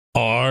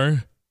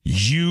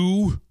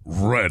You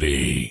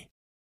ready?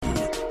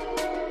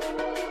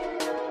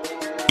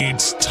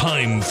 It's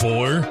time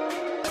for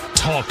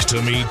Talk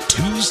to Me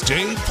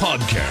Tuesday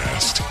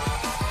podcast.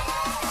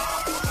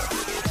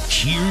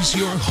 Here's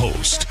your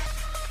host,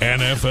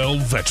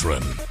 NFL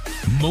veteran,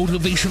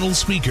 motivational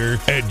speaker,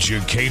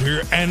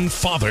 educator, and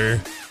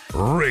father,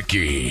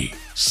 Ricky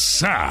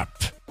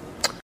Sapp.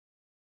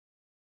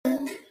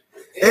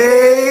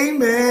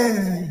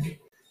 Amen.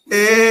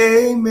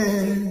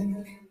 Amen.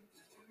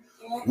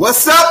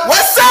 What's up?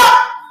 What's up?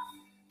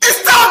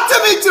 It's Talk to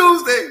Me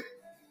Tuesday.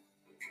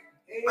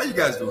 How you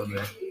guys doing,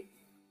 man?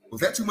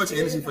 Was that too much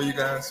energy for you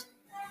guys?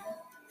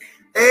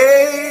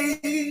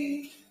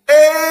 Amen.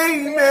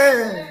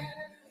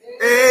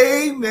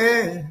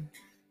 Amen.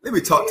 Let me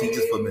talk to you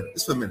just for a minute.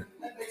 Just for a minute.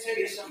 Let me tell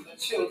you something,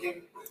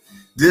 children.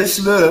 This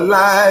little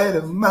light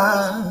of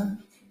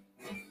mine,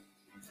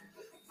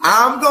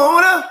 I'm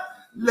gonna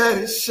let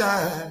it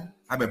shine.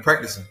 I've been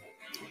practicing.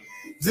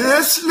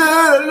 This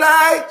little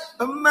light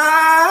of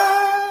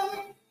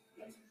mine,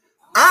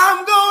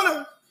 I'm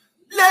gonna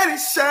let it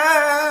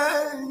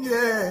shine,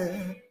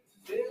 yeah.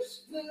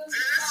 This little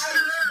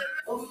light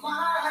of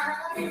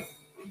mine,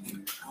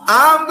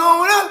 I'm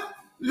gonna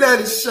let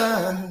it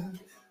shine.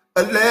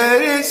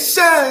 Let it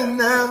shine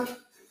now.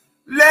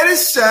 Let it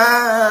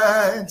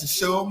shine to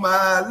show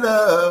my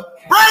love.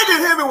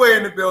 Brandon Hemingway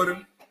in the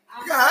building.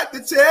 Got to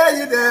tell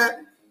you that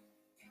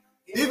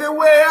even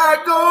where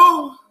I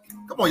go,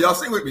 come on, y'all,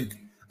 sing with me.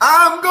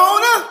 I'm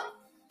gonna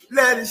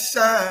let it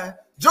shine.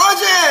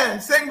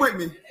 Georgianne, sing with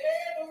me.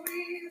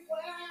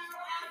 everywhere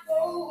I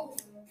go,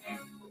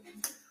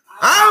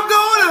 I'm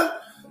gonna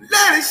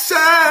let it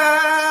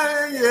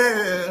shine,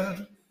 yeah.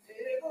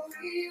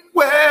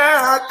 Where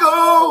I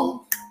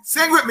go,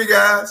 sing with me,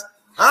 guys.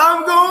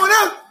 I'm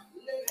gonna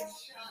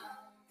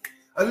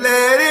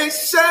let it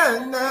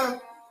shine now.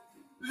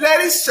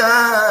 Let it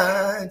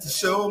shine to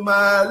show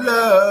my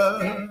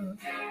love.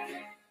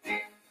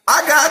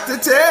 I got to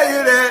tell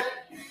you that.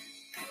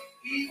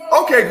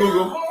 Okay,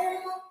 Google.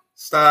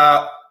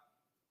 Stop.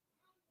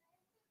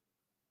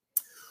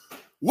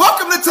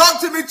 Welcome to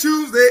Talk to Me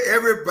Tuesday,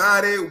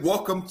 everybody.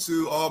 Welcome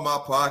to all my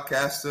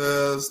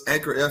podcasters,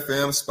 Anchor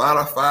FM,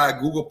 Spotify,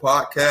 Google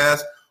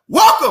Podcasts.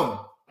 Welcome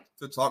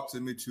to Talk to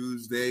Me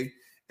Tuesday.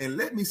 And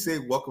let me say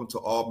welcome to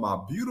all my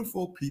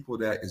beautiful people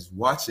that is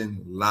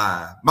watching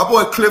live. My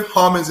boy Cliff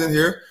Harmon's in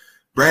here.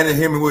 Brandon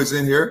Hemingway's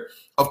in here.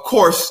 Of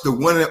course, the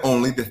one and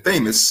only, the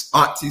famous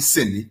Auntie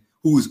Cindy,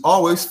 who is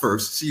always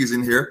first. She is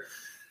in here.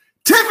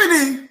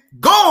 Tiffany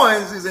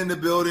Goins is in the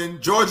building.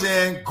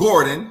 Georgianne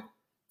Gordon,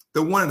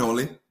 the one and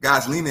only.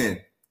 Guys, lean in.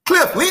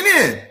 Cliff, lean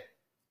in.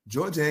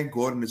 Georgianne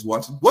Gordon is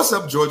watching. What's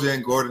up,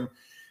 Georgianne Gordon?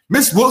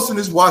 Miss Wilson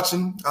is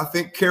watching. I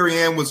think Carrie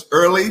Ann was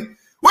early.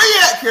 Where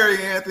you at,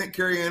 Carrie Ann? I think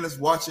Carrie Ann is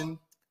watching.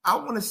 I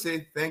want to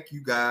say thank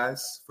you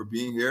guys for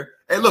being here.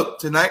 Hey, look,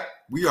 tonight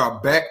we are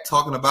back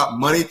talking about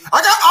money.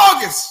 I got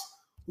August,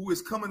 who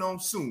is coming on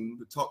soon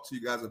to talk to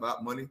you guys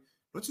about money.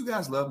 Don't you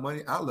guys love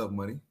money? I love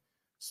money.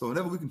 So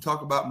whenever we can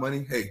talk about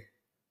money, hey,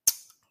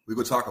 we're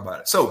going to talk about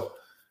it. So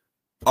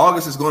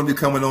August is going to be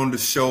coming on the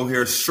show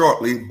here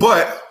shortly,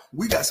 but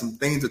we got some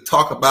things to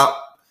talk about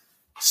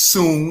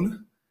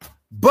soon.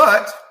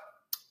 But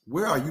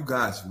where are you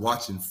guys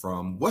watching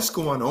from? What's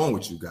going on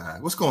with you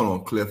guys? What's going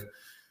on, Cliff?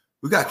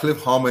 We got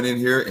Cliff Harmon in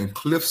here, and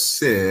Cliff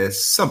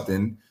says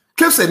something.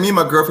 Cliff said, me and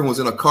my girlfriend was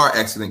in a car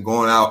accident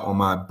going out on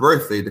my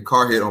birthday. The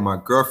car hit on my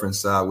girlfriend's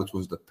side, which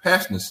was the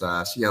passenger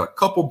side. She had a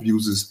couple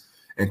bruises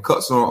and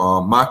cuts on her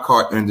arm. My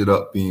car ended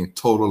up being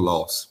total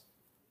loss.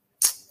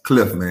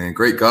 Cliff, man,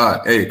 great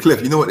God. Hey,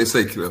 Cliff, you know what they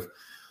say, Cliff?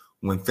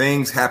 When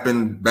things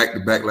happen back to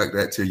back like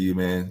that to you,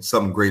 man,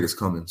 something great is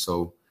coming.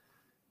 So,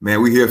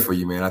 man, we're here for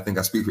you, man. I think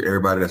I speak for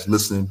everybody that's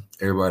listening,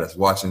 everybody that's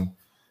watching.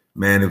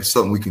 Man, if it's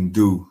something we can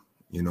do,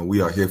 you know,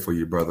 we are here for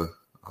you, brother.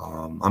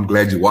 I'm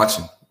glad you're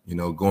watching, you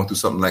know, going through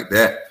something like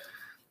that.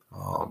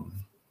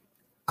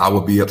 I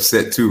would be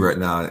upset too right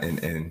now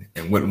and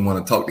wouldn't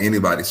want to talk to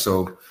anybody.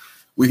 So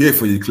we're here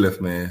for you, Cliff,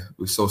 man.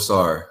 We're so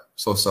sorry.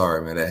 So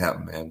sorry, man, that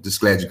happened, man.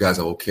 Just glad you guys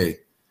are okay.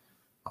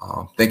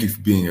 Thank you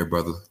for being here,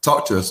 brother.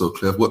 Talk to us, so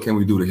Cliff. What can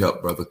we do to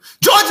help, brother?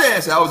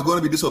 Georgianne said I was going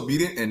to be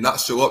disobedient and not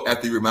show up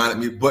after you reminded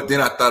me, but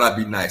then I thought I'd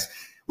be nice.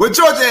 Well,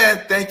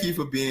 Georgianne, thank you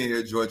for being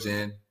here,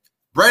 Georgianne.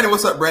 Brandon,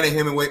 what's up, Brandon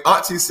Hemingway?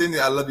 Auntie Cindy,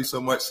 I love you so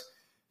much.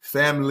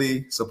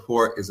 Family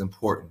support is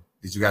important.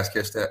 Did you guys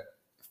catch that?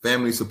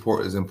 Family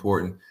support is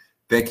important.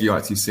 Thank you,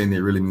 Auntie Cindy.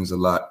 It really means a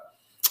lot.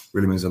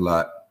 Really means a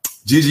lot.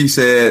 Gigi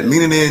said,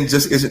 leaning in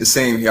just isn't the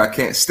same here. I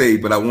can't stay,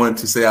 but I wanted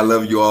to say I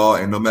love you all,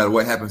 and no matter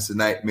what happens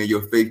tonight, may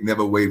your faith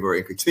never waver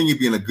and continue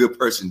being a good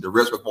person. The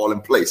rest will fall in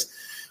place.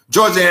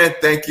 Georgianne,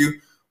 thank you.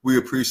 We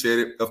appreciate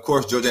it. Of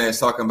course, Georgianne is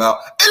talking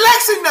about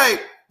election night.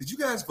 Did you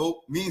guys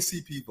vote? Me and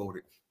CP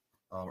voted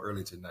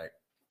early tonight.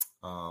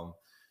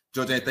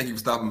 Georgianne, thank you for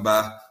stopping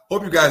by.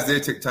 Hope you guys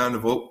did take time to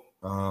vote.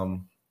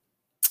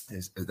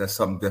 That's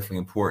something definitely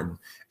important.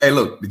 Hey,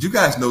 look, did you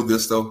guys know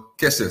this, though?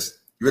 Catch this.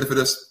 You ready for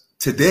this?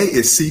 Today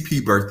is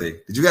CP birthday.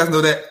 Did you guys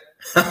know that?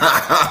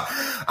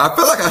 I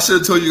feel like I should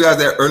have told you guys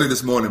that early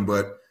this morning,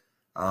 but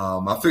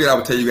I figured I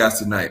would tell you guys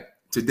tonight.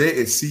 Today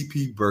is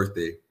CP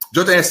birthday.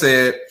 Jordan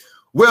said,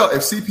 well,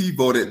 if CP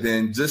voted,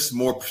 then just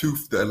more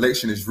proof the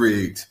election is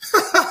rigged.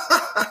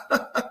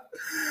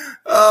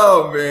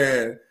 Oh,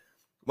 man.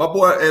 My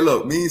boy, hey,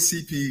 look, me and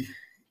CP,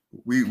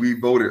 we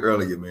voted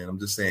earlier, man. I'm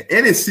just saying.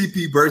 And it's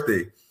CP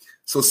birthday.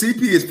 So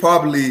CP is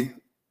probably,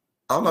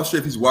 I'm not sure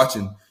if he's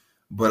watching,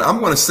 but I'm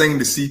going to sing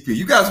to CP.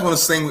 You guys want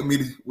to sing with me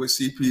with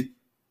CP?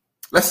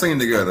 Let's sing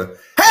together.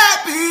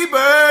 Happy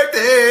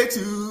birthday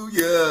to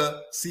you,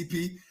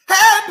 CP.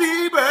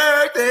 Happy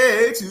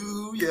birthday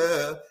to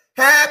you.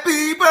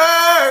 Happy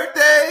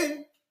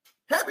birthday.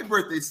 Happy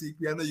birthday,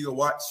 CP. I know you're going to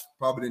watch.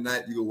 Probably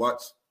tonight you're going to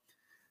watch.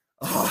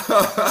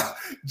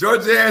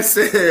 Georgianne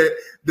said,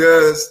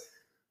 does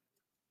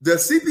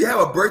CP have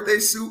a birthday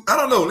suit? I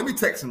don't know. Let me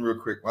text him real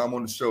quick while I'm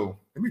on the show.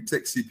 Let me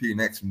text CP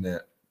and ask him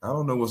that. I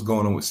don't know what's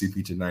going on with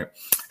CP tonight.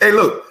 Hey,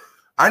 look,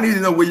 I need to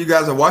know where you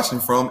guys are watching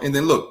from. And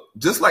then look,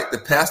 just like the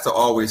pastor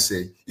always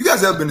say, you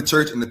guys ever been to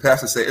church and the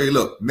pastor say, hey,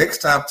 look, next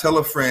time tell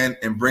a friend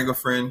and bring a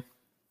friend.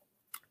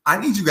 I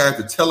need you guys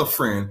to tell a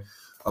friend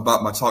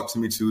about my Talk to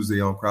Me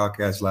Tuesday on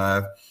Crowdcast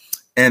Live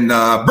and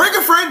bring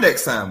a friend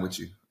next time with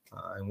you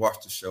and watch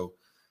the show.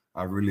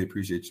 I really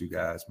appreciate you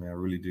guys, man. I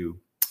really do.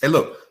 Hey,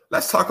 look,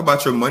 let's talk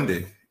about your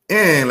Monday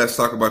and let's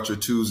talk about your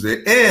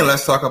Tuesday and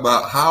let's talk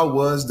about how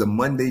was the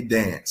Monday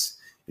dance.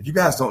 If you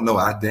guys don't know,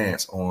 I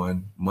dance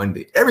on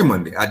Monday. Every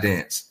Monday, I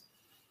dance.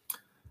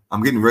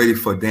 I'm getting ready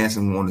for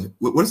dancing on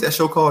what is that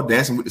show called?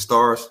 Dancing with the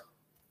Stars?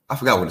 I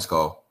forgot what it's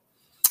called.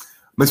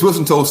 Ms.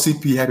 Wilson told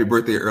CP happy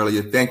birthday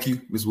earlier. Thank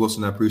you, Ms.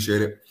 Wilson. I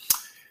appreciate it.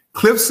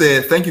 Cliff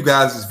said, thank you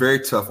guys. It's very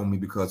tough on me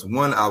because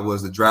one, I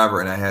was the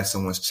driver and I had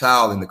someone's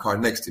child in the car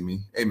next to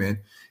me. Amen.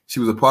 She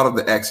was a part of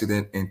the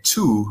accident. And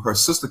two, her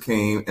sister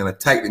came and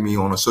attacked me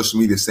on her social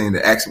media saying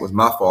the accident was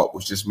my fault,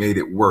 which just made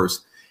it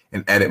worse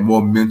and added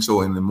more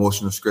mental and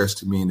emotional stress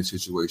to me in the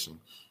situation.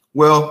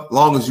 Well,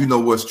 long as you know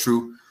what's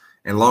true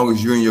and long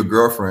as you and your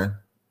girlfriend,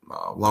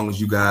 long as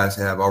you guys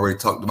have already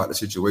talked about the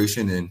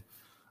situation and,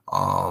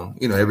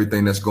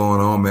 everything that's going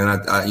on, man,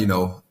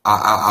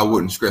 I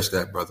wouldn't stress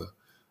that, brother.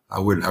 I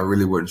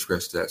really wouldn't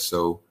stress that.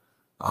 So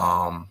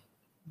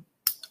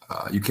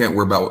you can't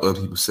worry about what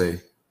other people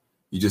say.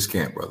 You just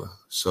can't, brother.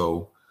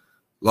 So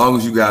long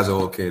as you guys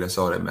are okay, that's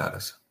all that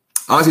matters.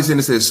 Honestly,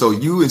 Cindy says, so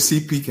you and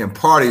CP can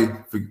party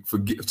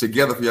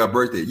together for your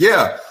birthday.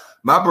 Yeah,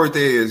 my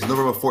birthday is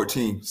November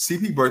 14th.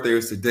 CP birthday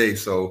is today.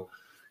 So,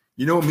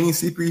 me and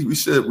CP,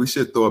 we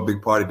should throw a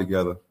big party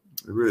together.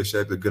 It really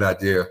should be a good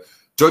idea.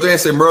 Georgianne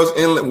said, Merle's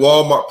Inlet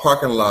Walmart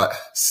parking lot.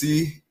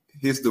 See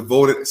how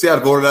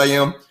devoted I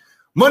am.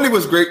 Monday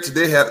was great.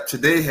 Today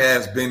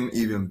has been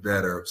even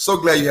better. So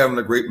glad you're having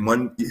a great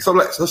Monday. So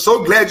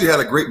glad you had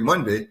a great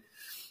Monday,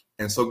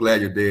 and so glad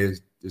your day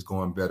is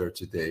going better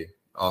today.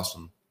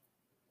 Awesome.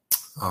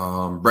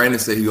 Brandon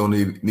said he don't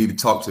need to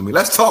talk to me.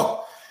 Let's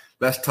talk.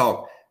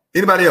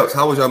 Anybody else?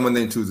 How was y'all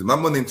Monday and Tuesday? My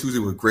Monday and Tuesday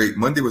was great.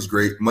 Monday was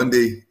great.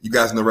 Monday, you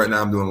guys know right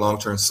now I'm doing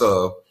long-term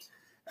sub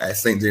at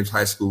St. James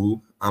High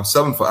School. I'm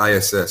subbing for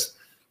ISS.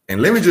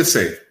 And let me just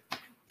say,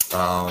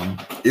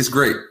 it's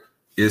great.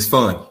 It's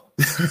fun.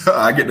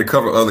 I get to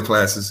cover other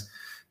classes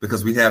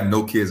because we have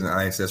no kids in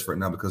ISS right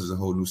now because there's a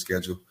whole new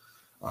schedule.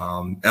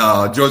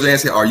 Georgianne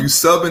said, are you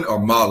subbing or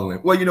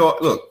modeling? Well,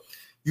 look,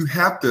 you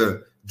have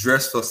to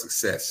dress for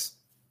success.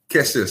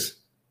 Catch this.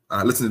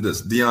 Listen to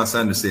this. Deion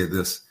Sanders said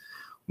this.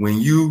 When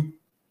you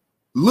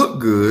look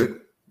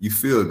good, you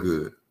feel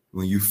good.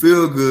 When you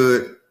feel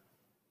good,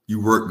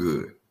 you work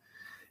good.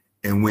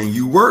 And when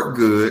you work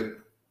good,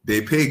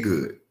 they pay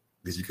good.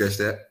 Did you catch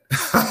that?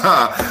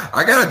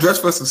 I got to dress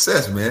for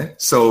success, man.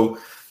 So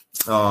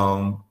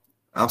I'm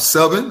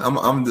subbing.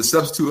 I'm the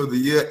substitute of the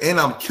year, and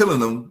I'm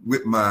killing them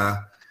with my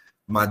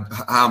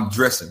how I'm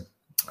dressing.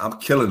 I'm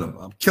killing them.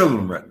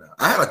 Right now.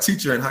 I had a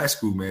teacher in high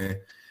school, man,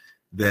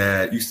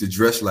 that used to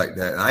dress like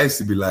that. And I used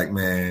to be like,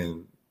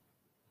 man,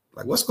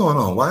 like, what's going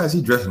on? Why is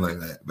he dressing like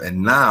that?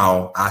 And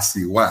now I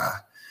see why,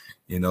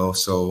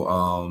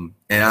 So,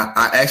 and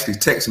I actually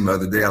texted him the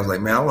other day. I was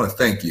like, man, I want to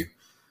thank you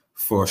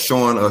for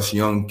showing us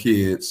young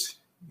kids,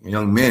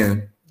 young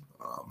men,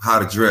 how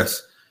to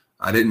dress.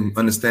 I didn't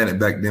understand it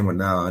back then, but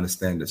now I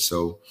understand it.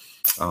 So,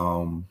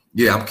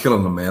 yeah, I'm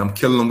killing them, man. I'm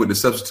killing them with the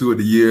substitute of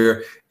the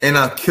year, and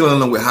I'm killing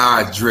them with how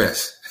I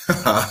dress.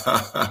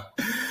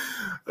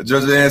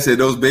 Georgianne said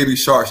those baby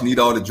sharks need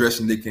all the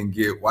dressing they can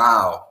get.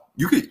 Wow.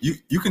 You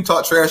can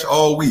talk trash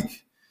all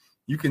week.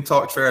 You can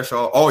talk trash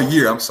all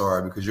year. I'm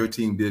sorry, because your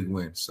team did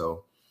win.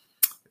 So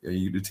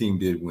the team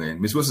did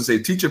win. Ms. Wilson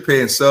said teacher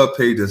pay and sub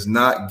pay does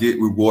not get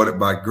rewarded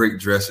by great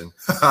dressing.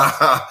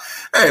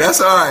 Hey,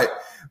 that's all right,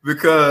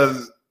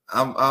 because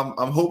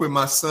I'm hoping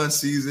my son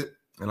sees it,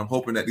 and I'm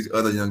hoping that these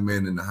other young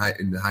men in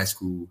the high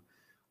school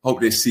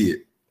hope they see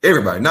it.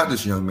 Everybody, not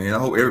just young men. I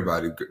hope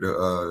everybody,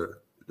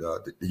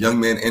 the young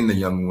men and the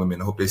young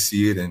women, I hope they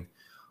see it, and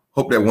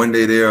hope that one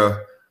day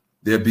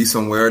they'll be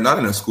somewhere, not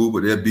in a school,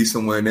 but they'll be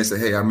somewhere and they say,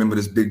 hey, I remember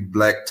this big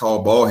black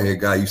tall bald head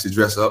guy used to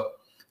dress up.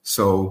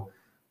 So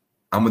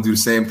I'm going to do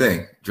the same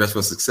thing, dress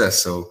for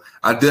success. So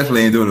I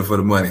definitely ain't doing it for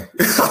the money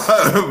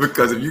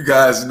because if you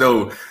guys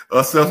know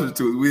us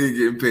substitutes, we ain't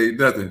getting paid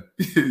nothing.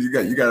 you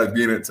got to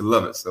be in it to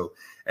love it. So,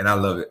 and I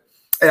love it.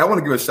 Hey, I want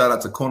to give a shout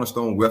out to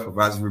Cornerstone Wealth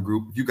Advisory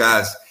Group. If you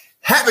guys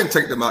haven't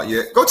checked them out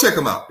yet, go check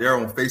them out. They're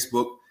on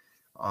Facebook.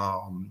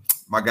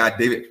 My guy,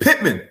 David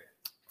Pittman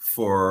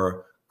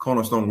for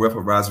Cornerstone Wealth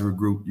Advisory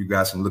Group. You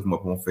guys can look them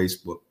up on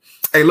Facebook.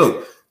 Hey,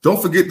 look. Don't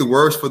forget the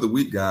words for the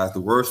week, guys. The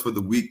words for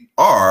the week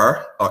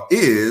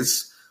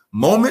is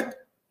moment.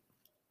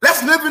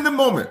 Let's live in the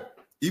moment.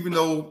 Even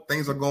though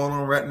things are going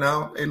on right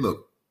now. Hey,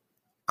 look,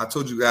 I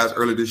told you guys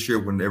earlier this year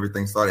when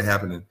everything started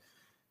happening,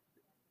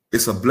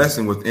 it's a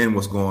blessing within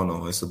what's going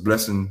on. It's a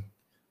blessing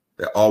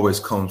that always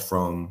comes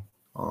from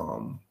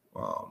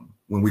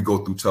when we go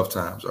through tough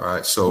times, all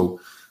right? So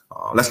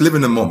let's live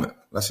in the moment.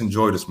 Let's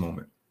enjoy this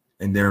moment.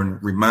 And then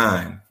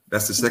remind,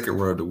 that's the second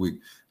word of the week.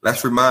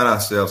 Let's remind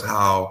ourselves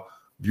how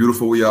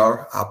beautiful we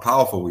are, how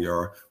powerful we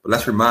are, but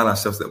let's remind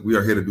ourselves that we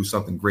are here to do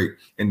something great.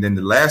 And then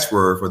the last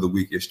word for the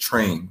week is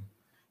train.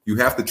 You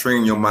have to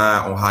train your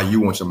mind on how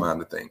you want your mind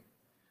to think,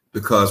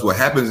 because what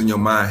happens in your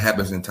mind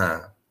happens in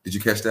time. Did you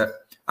catch that?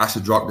 I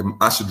should drop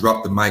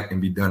the mic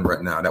and be done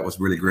right now. That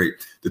was really great.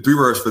 The 3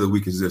 words for the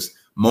week is this: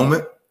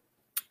 moment,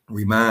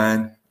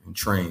 remind, and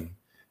train.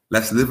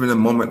 Let's live in the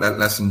moment.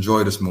 Let's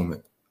enjoy this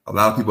moment. A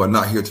lot of people are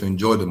not here to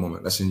enjoy the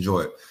moment. Let's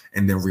enjoy it.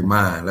 And then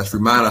remind. Let's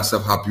remind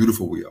ourselves how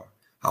beautiful we are,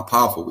 how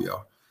powerful we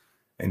are.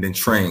 And then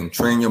train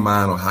your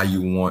mind on how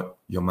you want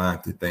your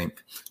mind to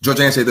think.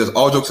 Georgianne said this: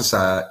 all jokes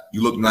aside,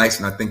 you look nice,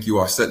 and I think you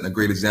are setting a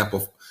great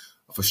example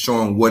for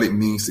showing what it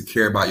means to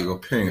care about your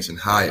appearance and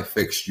how it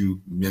affects you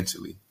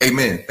mentally.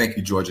 Amen. Thank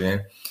you,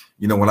 Georgianne.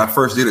 You know, when I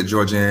first did it,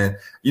 Georgianne,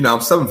 you know,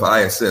 I'm subbing for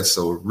ISS,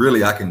 so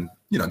really I can,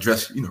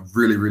 dress,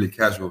 really, really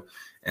casual.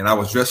 And I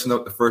was dressing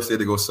up the first day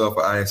to go sub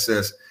for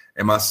ISS,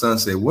 and my son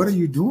said, "What are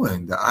you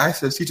doing? The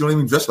ISS teacher don't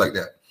even dress like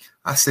that."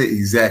 I said,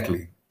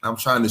 "Exactly. I'm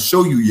trying to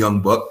show you,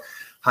 young buck,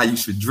 how you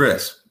should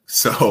dress."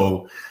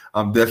 So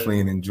I'm definitely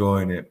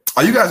enjoying it.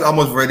 Are you guys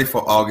almost ready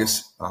for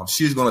August?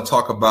 She's going to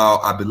talk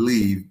about, I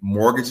believe,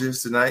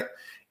 mortgages tonight.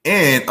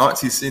 And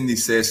Auntie Cindy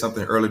said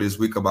something earlier this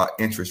week about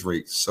interest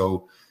rates.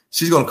 So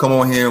she's going to come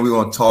on here and we're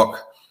going to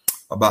talk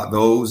about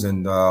those,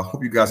 and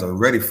hope you guys are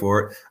ready for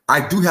it.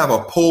 I do have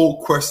a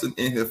poll question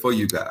in here for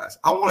you guys.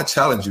 I want to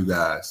challenge you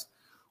guys.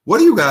 What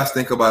do you guys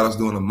think about us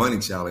doing a money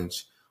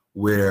challenge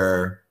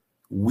where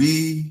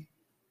we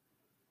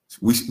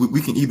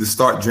can either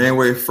start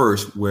January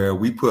 1st, where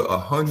we put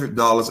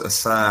 $100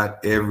 aside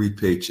every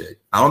paycheck?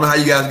 I don't know how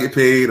you guys get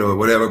paid or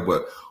whatever,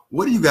 but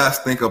what do you guys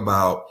think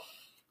about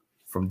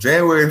from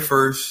January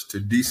 1st to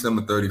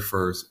December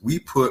 31st, we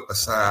put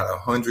aside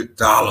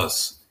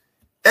 $100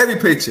 every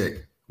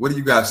paycheck? What do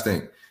you guys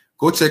think?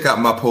 Go check out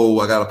my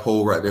poll. I got a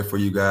poll right there for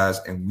you guys,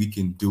 and we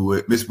can do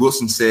it. Miss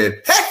Wilson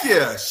said, heck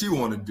yeah, she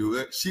want to do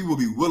it. She will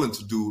be willing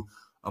to do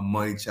a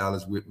money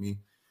challenge with me.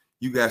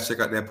 You guys check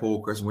out that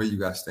poll question. What do you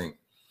guys think?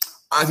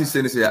 Auntie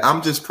Cindy said,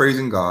 I'm just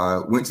praising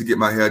God. Went to get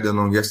my hair done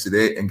on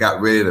yesterday and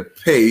got ready to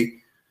pay.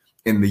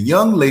 And the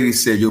young lady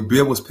said, your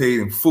bill was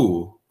paid in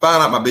full.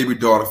 Found out my baby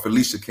daughter,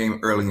 Felicia, came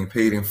early and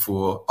paid in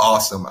full.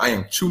 Awesome. I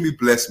am truly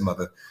blessed,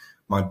 mother.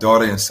 My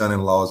daughter and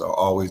son-in-laws are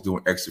always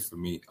doing extra for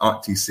me.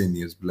 Auntie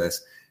Cindy is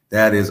blessed.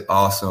 That is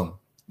awesome.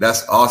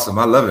 That's awesome.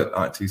 I love it,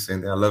 Auntie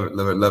Cindy. I love it,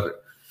 love it, love it.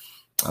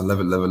 I love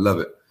it, love it, love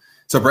it.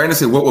 So Brandon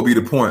said, what would be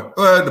the point?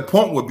 Well, the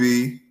point would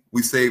be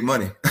we save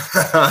money.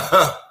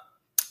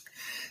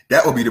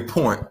 That would be the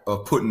point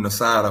of putting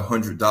aside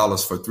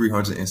 $100 for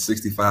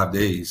 365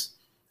 days.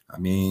 I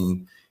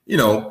mean,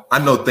 I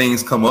know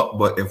things come up,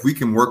 but if we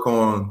can work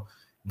on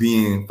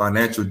being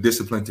financial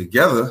discipline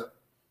together,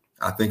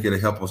 I think it'll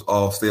help us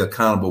all stay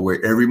accountable,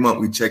 where every month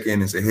we check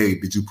in and say, hey,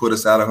 did you put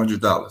aside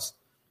 $100?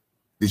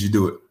 Did you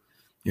do it?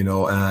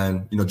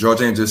 And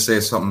Georgianne just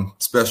said something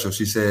special.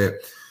 She said,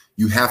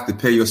 you have to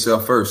pay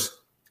yourself first.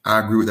 I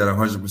agree with that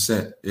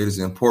 100%. It is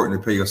important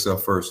to pay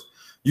yourself first.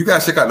 You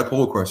guys check out the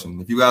poll question.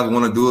 If you guys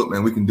want to do it,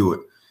 man, we can do it.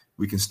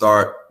 We can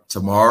start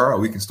tomorrow, or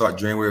we can start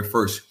January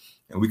 1st,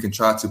 and we can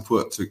try to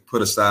put aside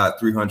put aside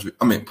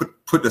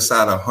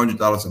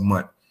 $100 a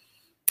month.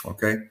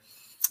 Okay,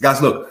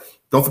 guys, look,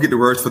 don't forget the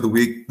words for the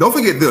week. Don't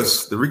forget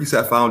this: the Ricky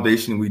Sapp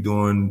Foundation. We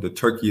doing the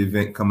turkey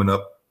event coming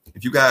up.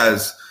 If you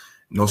guys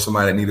know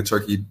somebody that need a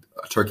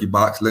turkey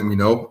box, let me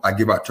know. I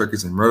give out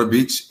turkeys in Myrtle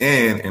Beach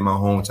and in my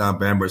hometown,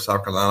 Banbury,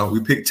 South Carolina.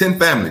 We picked 10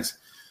 families.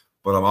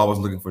 But I'm always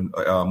looking for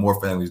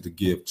more families to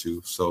give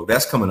to. So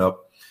that's coming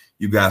up.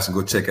 You guys can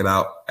go check it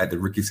out at the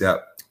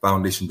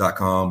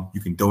RickySappFoundation.com.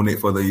 You can donate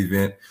for the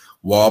event.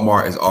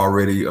 Walmart has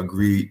already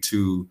agreed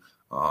to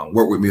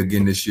work with me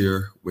again this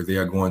year, where they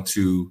are going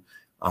to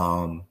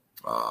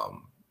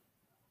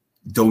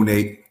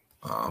donate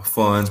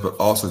funds, but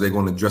also they're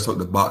going to dress up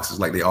the boxes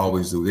like they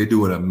always do. They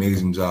do an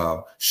amazing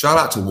job. Shout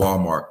out to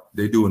Walmart.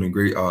 They're doing a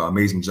great,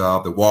 amazing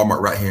job. The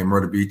Walmart right here in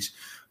Myrtle Beach.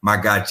 My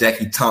guy,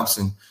 Jackie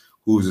Thompson,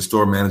 who is a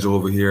store manager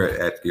over here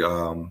at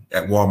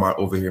Walmart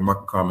over here in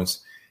Market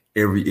Commons,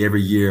 every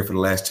year for the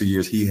last 2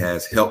 years, he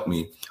has helped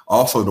me.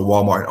 Also, the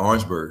Walmart in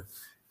Orangeburg,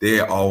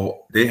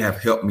 they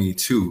have helped me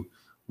too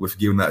with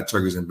giving out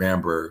turkeys in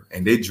Bamberg,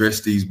 and they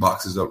dress these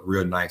boxes up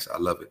real nice. I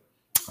love it.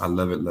 I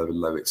love it, love it,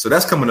 love it. So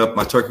that's coming up,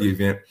 my turkey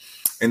event.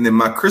 And then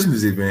my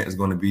Christmas event is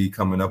going to be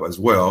coming up as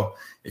well.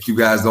 If you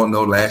guys don't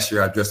know, last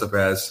year I dressed up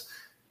as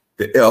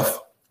the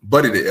elf,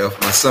 Buddy the elf.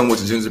 My son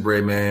was a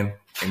gingerbread man,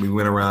 and we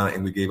went around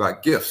and we gave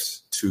out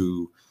gifts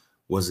to,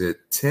 was it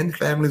 10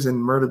 families in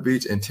Myrtle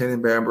Beach and 10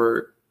 in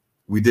Bamberg?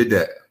 We did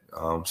that.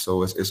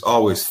 So it's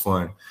always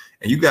fun.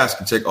 And you guys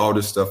can check all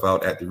this stuff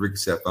out at the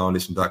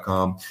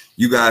RickySappFoundation.com.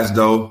 You guys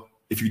know,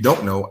 if you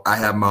don't know, I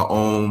have my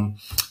own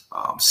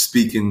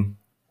speaking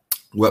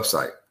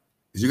website.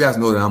 Did you guys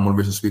know that I'm a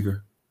motivational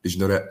speaker? Did you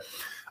know that?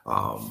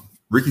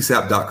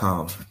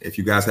 RickySapp.com. If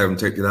you guys haven't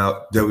checked it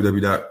out,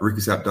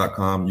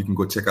 www.RickySapp.com. You can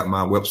go check out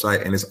my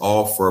website, and it's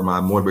all for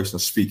my motivational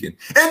speaking.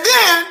 And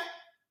then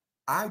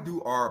I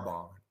do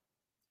Arbonne.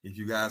 If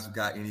you guys have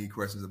got any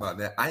questions about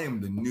that, I am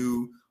the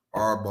new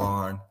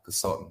Arbonne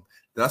consultant.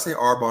 Did I say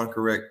Arbonne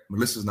correct?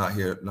 Melissa's not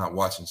here, not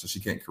watching, so she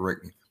can't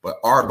correct me.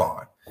 But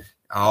Arbonne.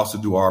 I also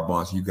do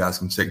Arbonne, so you guys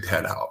can check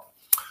that out.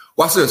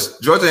 Watch this.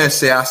 Georgia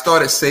said, I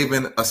started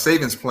saving a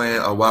savings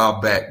plan a while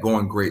back,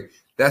 going great.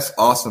 That's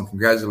awesome.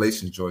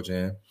 Congratulations,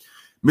 Georgianne.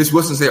 Miss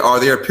Wilson said, are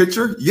there a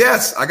picture?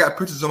 Yes, I got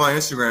pictures on my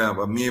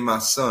Instagram of me and my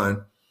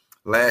son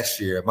last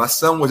year. My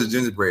son was a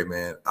gingerbread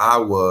man. I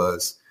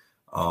was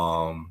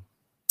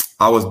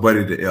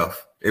Buddy the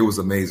elf. It was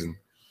amazing.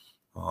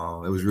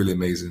 It was really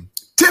amazing.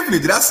 Tiffany,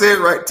 did I say it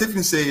right?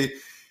 Tiffany said,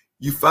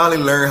 you finally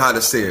learned how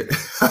to say it.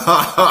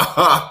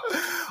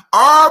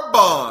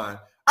 Arbonne.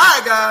 All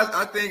right, guys,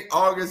 I think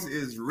August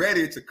is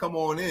ready to come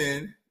on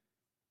in.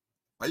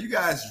 Are you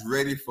guys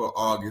ready for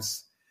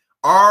August?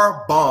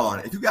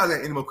 Arbonne. If you guys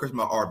have any more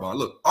questions about Arbonne,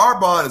 look,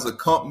 Arbonne is a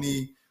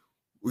company.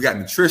 We got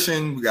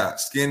nutrition, we got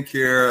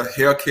skincare,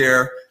 hair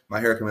care. My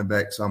hair coming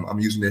back, so I'm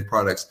using their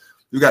products.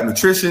 We got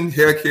nutrition,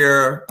 hair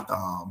care,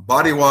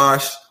 body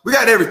wash. We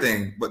got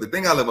everything. But the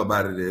thing I love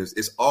about it is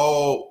it's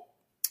all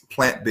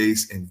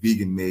plant-based and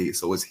vegan made.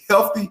 So it's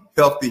healthy,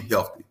 healthy,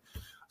 healthy.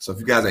 So if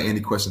you guys have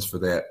any questions for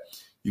that,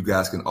 you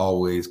guys can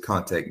always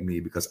contact me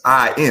because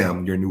I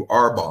am your new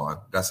Arbonne.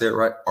 Did I say it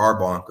right?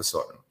 Arbonne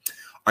consultant.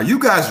 Are you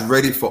guys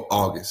ready for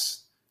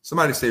August?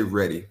 Somebody say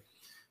ready.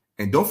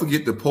 And don't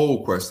forget the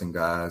poll question,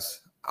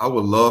 guys. I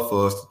would love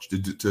for us to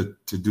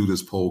do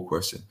this poll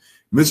question.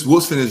 Miss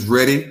Wilson is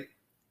ready.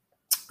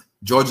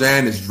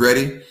 Georgianne is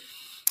ready.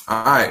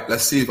 All right,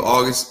 let's see if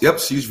August, yep,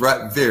 she's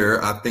right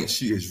there. I think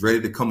she is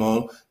ready to come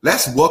on.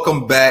 Let's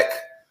welcome back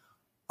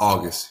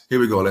August. Here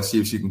we go. Let's see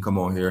if she can come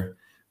on here.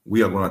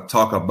 We are going to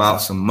talk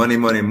about some money,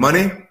 money,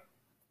 money.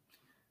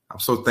 I'm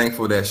so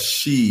thankful that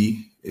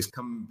she is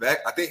coming back.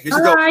 I think here she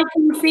goes. All right,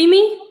 can you see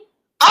me?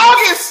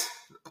 August!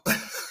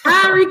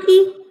 Hi,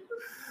 Ricky.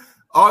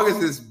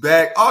 August is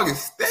back.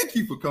 August, thank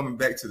you for coming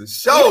back to the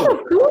show. Yeah,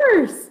 of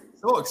course.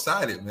 So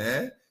excited,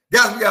 man.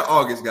 Guys, we got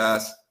August,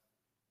 guys.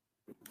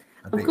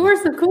 Of course.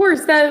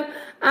 So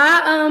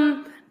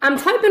I'm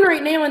typing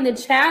right now in the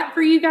chat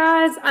for you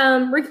guys.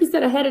 Ricky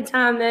said ahead of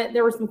time that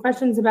there were some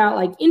questions about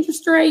like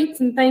interest rates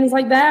and things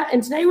like that.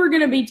 And today we're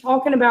going to be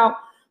talking about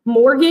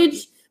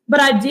mortgage. But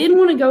I did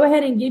want to go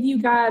ahead and give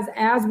you guys,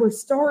 as we're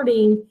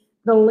starting,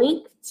 the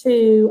link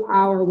to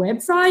our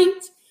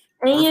website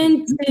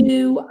and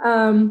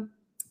to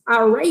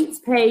our rates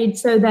page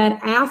so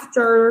that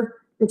after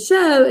the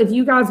show, if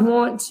you guys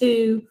want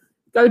to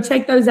go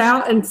check those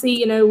out and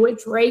see,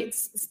 which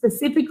rates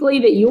specifically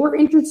that you're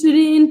interested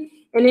in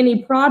and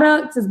any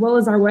products, as well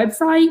as our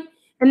website.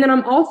 And then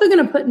I'm also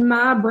going to put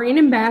my brand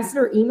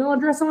ambassador email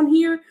address on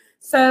here.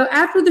 So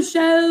after the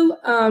show,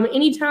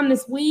 anytime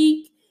this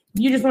week,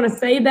 you just want to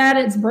save that.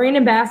 It's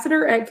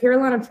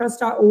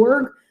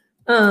brandambassador@carolinatrust.org.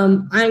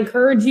 I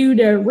encourage you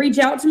to reach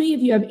out to me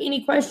if you have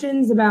any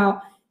questions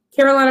about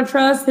Carolina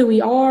Trust, who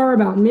we are,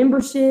 about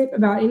membership,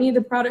 about any of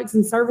the products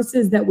and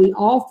services that we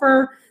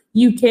offer.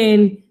 You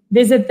can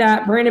visit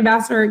that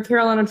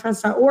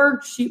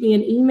brandambassador@carolinatrust.org, shoot me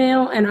an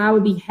email, and I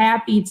would be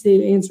happy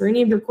to answer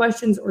any of your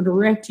questions or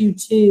direct you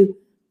to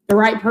the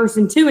right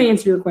person to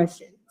answer your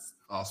questions.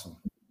 Awesome.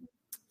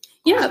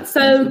 Yeah,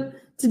 so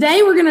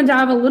today we're going to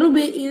dive a little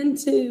bit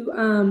into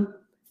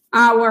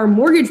our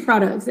mortgage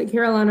products at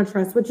Carolina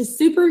Trust, which is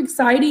super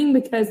exciting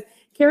because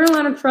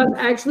Carolina Trust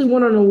actually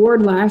won an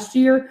award last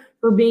year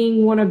for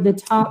being one of the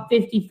top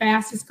 50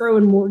 fastest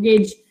growing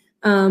mortgage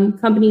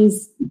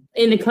companies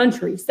in the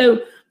country.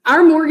 So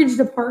our mortgage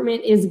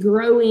department is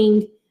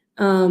growing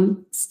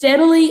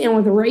steadily, and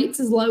with rates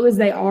as low as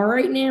they are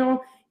right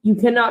now, you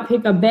cannot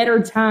pick a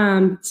better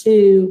time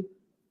to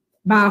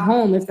buy a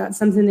home if that's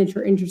something that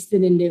you're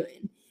interested in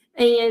doing.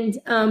 And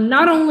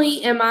not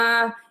only am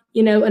I,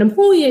 an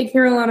employee at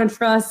Carolina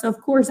Trust,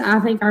 of course, I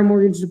think our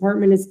mortgage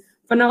department is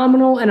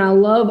phenomenal, and I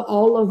love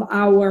all of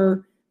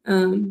our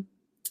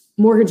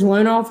mortgage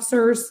loan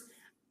officers.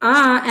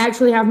 I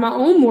actually have my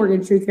own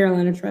mortgage through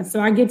Carolina Trust, so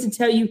I get to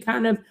tell you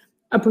kind of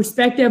a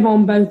perspective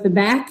on both the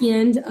back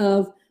end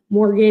of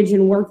mortgage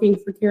and working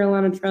for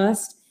Carolina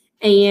Trust,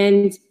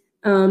 and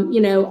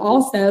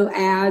also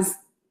as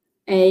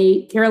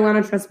a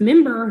Carolina Trust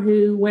member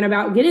who went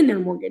about getting their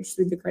mortgage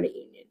through the credit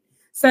union.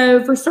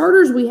 So for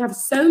starters, we have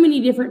so many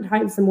different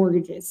types of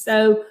mortgages.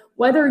 So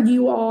whether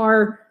you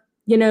are,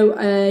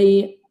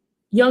 a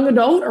young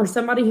adult or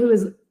somebody who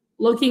is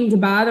looking to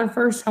buy their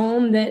first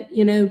home that,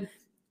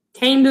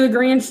 came to the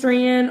Grand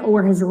Strand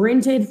or has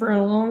rented for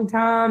a long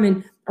time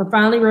and are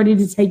finally ready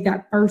to take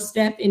that first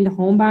step into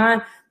home buying,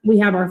 we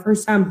have our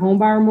first time home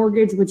buyer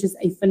mortgage, which is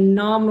a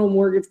phenomenal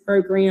mortgage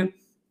program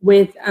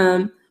with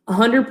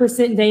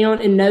 100%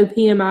 down and no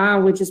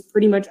PMI, which is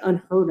pretty much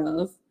unheard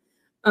of.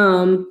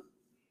 And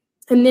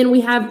then we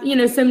have,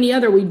 so many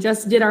other. We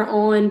just did our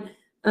own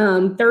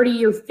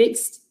 30-year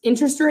fixed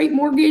interest rate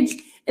mortgage.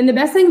 And the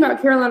best thing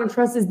about Carolina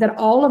Trust is that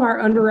all of our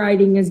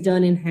underwriting is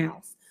done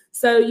in-house.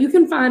 So you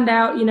can find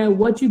out,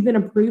 what you've been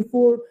approved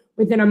for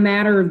within a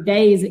matter of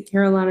days at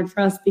Carolina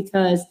Trust,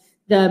 because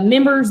the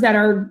members that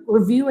are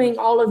reviewing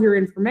all of your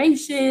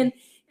information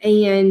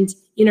and,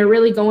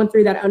 really going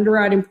through that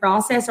underwriting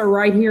process are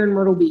right here in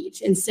Myrtle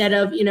Beach instead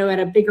of, at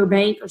a bigger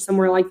bank or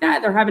somewhere like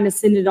that. They're having to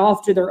send it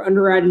off to their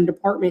underwriting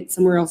department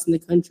somewhere else in the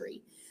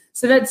country.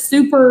 So that's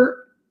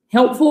super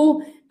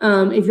helpful.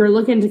 If you're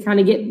looking to kind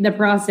of get the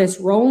process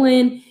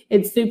rolling,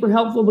 it's super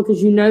helpful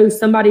because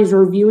somebody's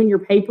reviewing your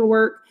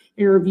paperwork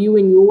and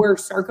reviewing your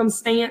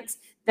circumstance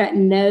that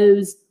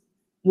knows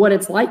what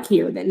it's like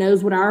here, that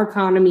knows what our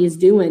economy is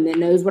doing, that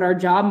knows what our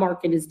job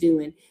market is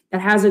doing, that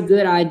has a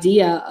good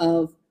idea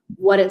of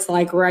what it's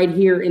like right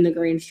here in the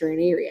Grand Strand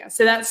area.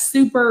 So that's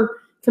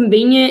super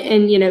convenient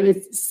and,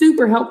 it's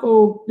super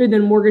helpful through the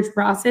mortgage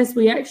process.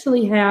 We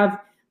actually have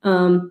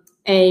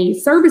a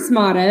service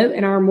motto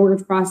in our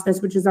mortgage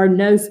process, which is our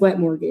no sweat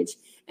mortgage.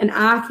 And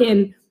I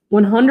can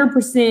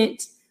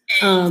 100%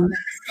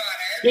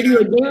 give you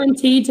a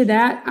guarantee to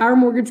that. Our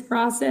mortgage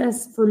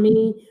process for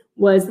me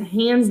was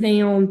hands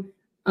down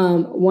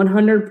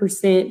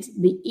 100%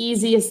 the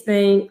easiest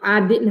thing. I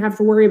didn't have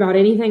to worry about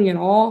anything at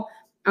all.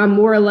 I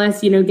more or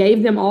less,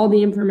 gave them all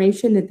the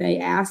information that they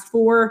asked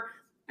for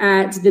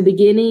at the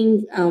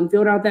beginning,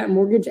 filled out that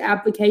mortgage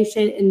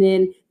application, and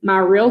then my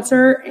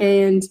realtor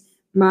and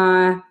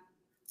my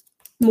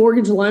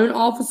mortgage loan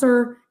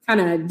officer kind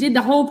of did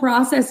the whole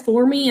process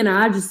for me, and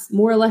I just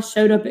more or less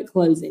showed up at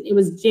closing. It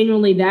was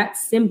genuinely that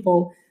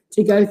simple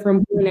to go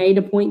from point A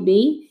to point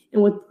B.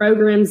 And with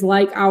programs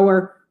like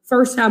our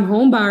first-time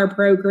home buyer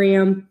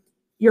program,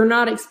 you're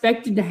not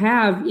expected to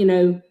have,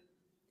 the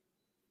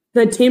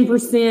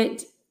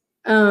 10%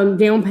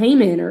 down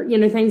payment or,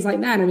 things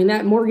like that. I mean,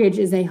 that mortgage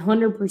is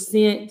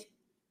 100%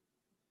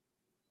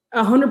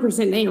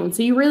 down.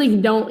 So you really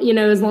don't,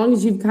 as long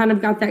as you've kind of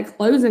got that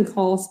closing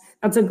cost,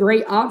 that's a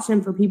great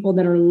option for people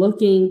that are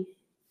looking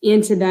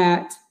into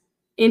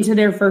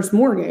their first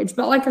mortgage.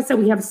 But like I said,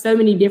 we have so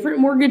many different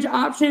mortgage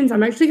options.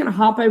 I'm actually going to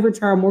hop over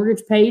to our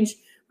mortgage page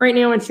right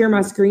now and share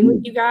my screen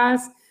with you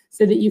guys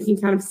so that you can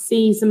kind of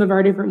see some of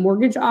our different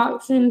mortgage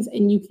options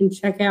and you can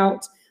check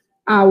out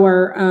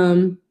our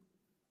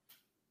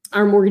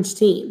mortgage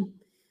team.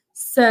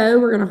 So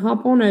we're going to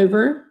hop on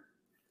over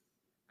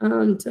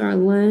to our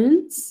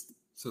loans.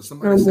 So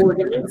somebody said,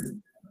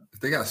 if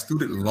they got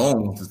student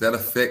loans, does that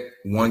affect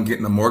one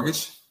getting a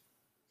mortgage?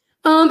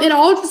 It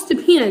all just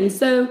depends.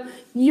 So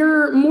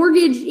your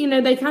mortgage,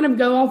 they kind of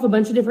go off a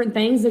bunch of different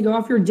things. They go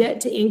off your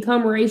debt to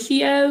income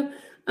ratio.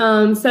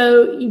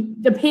 So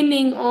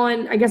depending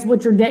on, I guess,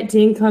 what your debt to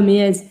income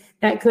is,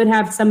 that could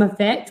have some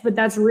effect, but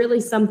that's really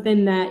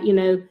something that,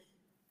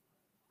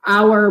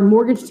 our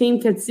mortgage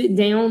team could sit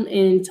down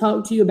and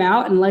talk to you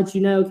about and let you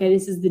know, okay,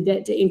 this is the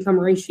debt to income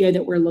ratio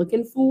that we're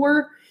looking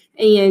for,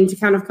 and to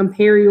kind of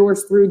compare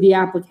yours through the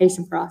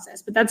application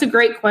process. But that's a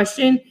great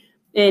question.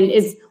 And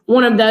it's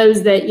one of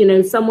those that,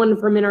 someone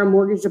from in our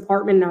mortgage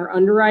department and our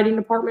underwriting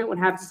department would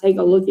have to take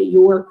a look at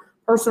your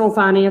personal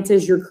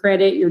finances, your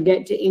credit, your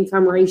debt to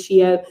income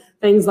ratio,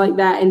 things like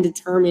that, and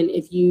determine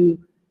if you,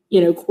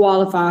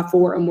 qualify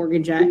for a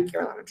mortgage at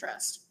Carolina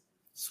Trust.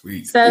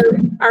 Sweet. So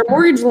our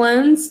mortgage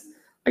loans,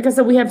 like I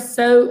said, we have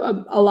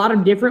a lot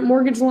of different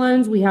mortgage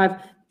loans. We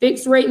have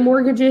fixed rate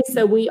mortgages.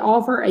 So we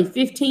offer a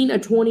 15, a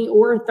 20,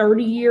 or a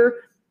 30-year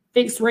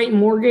fixed rate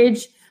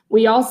mortgage.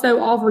 We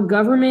also offer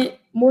government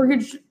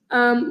mortgage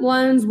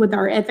loans with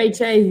our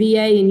FHA,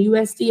 VA, and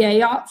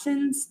USDA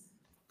options,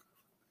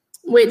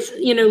 which,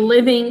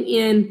 living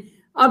in,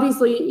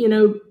 obviously,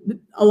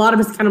 a lot of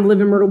us kind of live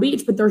in Myrtle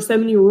Beach, but there's so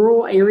many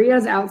rural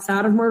areas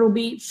outside of Myrtle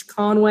Beach,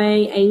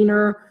 Conway,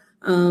 Aner,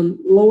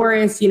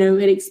 Loris,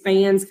 it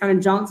expands kind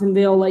of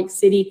Johnsonville, Lake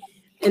City,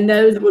 and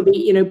those would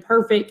be,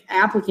 perfect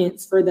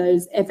applicants for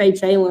those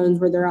FHA loans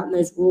where they're out in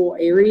those rural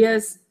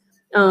areas.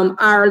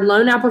 Our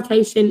loan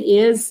application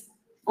is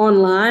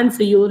online,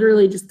 so you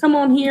literally just come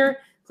on here,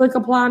 click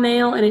apply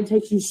now, and it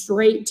takes you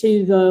straight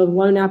to the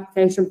loan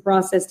application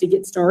process to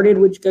get started,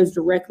 which goes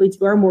directly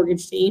to our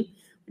mortgage team,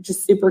 which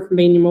is super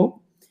convenient.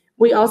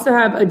 We also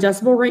have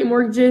adjustable rate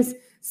mortgages.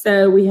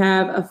 So we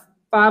have a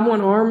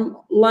 5/1 ARM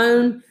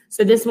loan.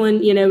 So this one,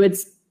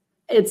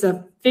 it's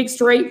a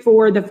fixed rate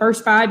for the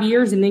first 5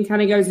 years and then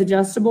kind of goes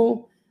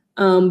adjustable.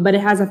 But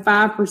it has a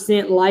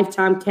 5%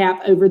 lifetime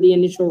cap over the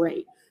initial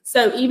rate.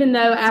 So even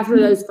though after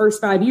those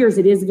first 5 years,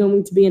 it is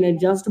going to be an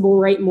adjustable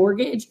rate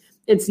mortgage,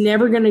 it's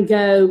never going to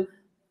go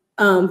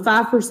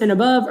 5%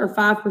 above or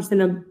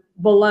 5%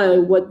 below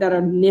what that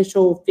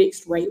initial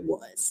fixed rate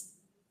was.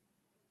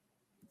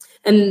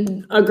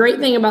 And a great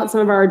thing about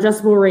some of our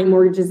adjustable rate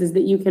mortgages is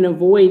that you can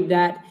avoid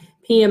that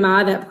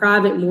PMI, that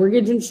private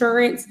mortgage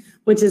insurance,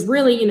 which is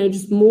really,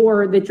 just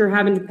more that you're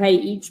having to pay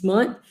each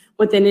month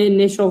with an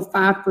initial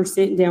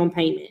 5% down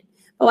payment.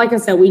 But like I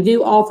said, we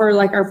do offer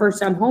like our first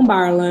time home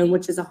buyer loan,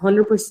 which is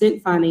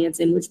 100%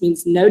 financing, which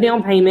means no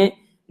down payment,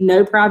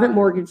 no private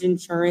mortgage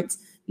insurance,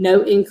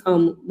 no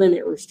income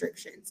limit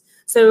restrictions.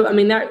 So, I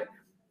mean,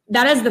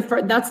 that's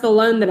the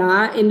loan that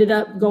I ended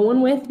up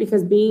going with,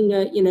 because being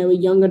a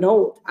young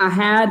adult, I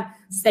had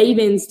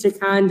savings to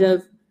kind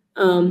of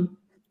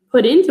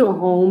put into a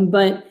home,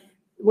 but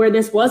where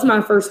this was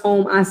my first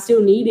home, I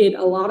still needed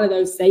a lot of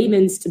those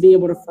savings to be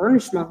able to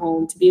furnish my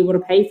home, to be able to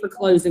pay for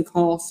closing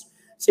costs,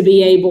 to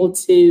be able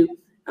to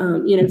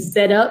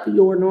set up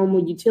your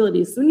normal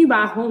utilities. So when you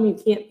buy a home, you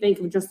can't think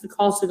of just the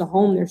cost of the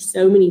home. There's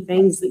so many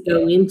things that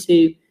go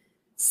into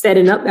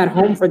setting up that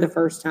home for the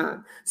first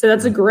time. So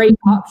that's a great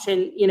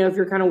option, if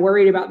you're kind of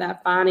worried about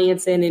that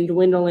financing and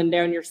dwindling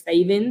down your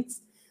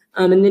savings.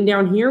 And then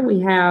down here we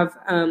have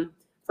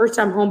first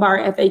time home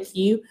buyer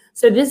FAQ.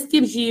 So this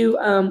gives you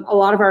a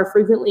lot of our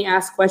frequently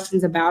asked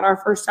questions about our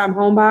first time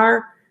home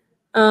buyer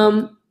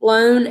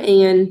loan,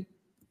 and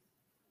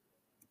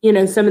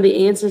some of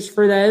the answers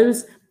for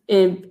those.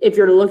 And if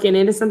you're looking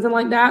into something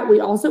like that, we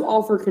also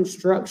offer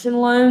construction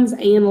loans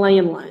and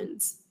land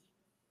loans.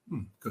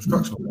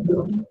 Construction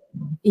loans.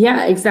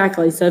 Yeah,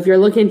 exactly. So if you're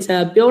looking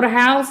to build a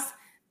house,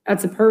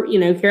 that's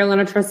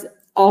Carolina Trust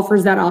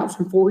offers that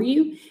option for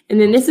you.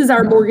 And then this is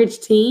our mortgage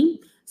team.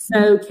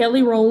 So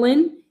Kelly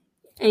Rowland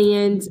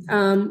and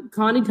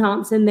Connie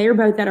Thompson, they're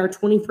both at our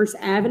 21st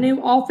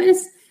Avenue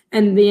office.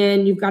 And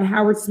then you've got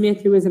Howard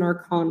Smith, who is in our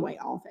Conway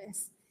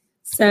office.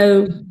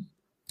 So,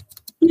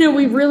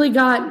 we've really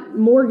got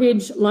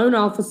mortgage loan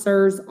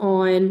officers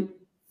on.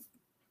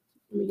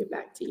 Let me get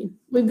back to you.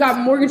 We've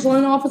got mortgage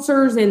loan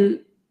officers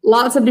in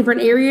lots of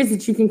different areas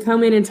that you can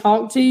come in and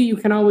talk to. You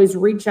can always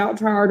reach out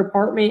to our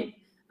department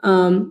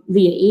via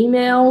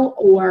email,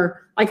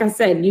 or like I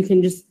said, you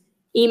can just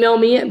email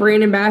me at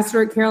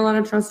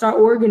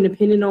brandambassador@carolinatrust.org. And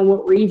depending on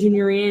what region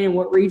you're in and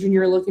what region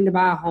you're looking to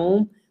buy a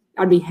home,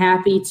 I'd be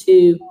happy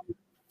to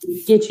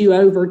get you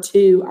over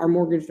to our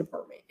mortgage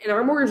department. And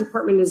our mortgage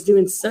department is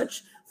doing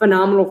such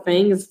phenomenal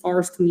thing as far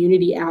as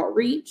community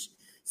outreach.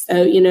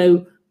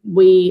 So,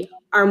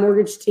 our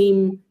mortgage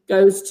team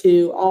goes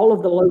to all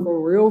of the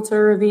local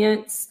realtor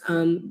events.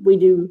 We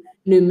do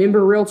new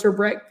member realtor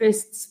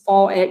breakfasts,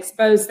 fall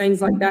expos,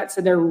 things like that. So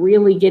they're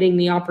really getting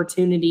the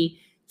opportunity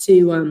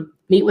to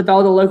meet with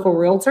all the local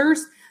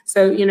realtors.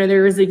 So,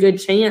 there is a good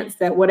chance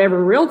that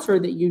whatever realtor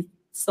that you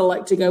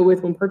select to go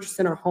with when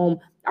purchasing our home,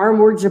 our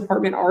mortgage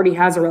department already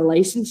has a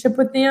relationship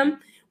with them,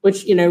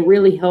 which,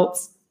 really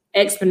helps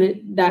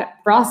expedite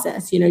that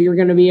process. You're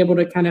going to be able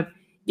to kind of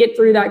get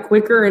through that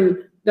quicker, and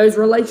those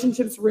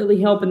relationships really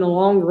help in the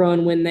long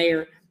run when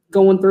they're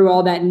going through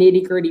all that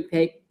nitty-gritty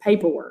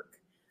paperwork.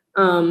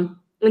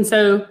 And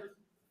so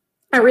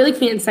I really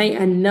can't say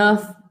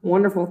enough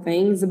wonderful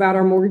things about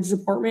our mortgage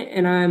department,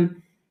 and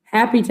I'm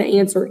happy to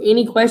answer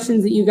any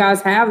questions that you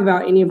guys have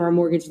about any of our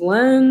mortgage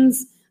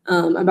loans,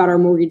 about our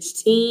mortgage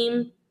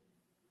team,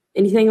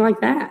 anything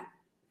like that.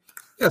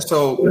 Yeah,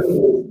 so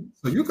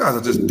you guys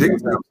are just digging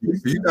out.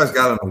 You guys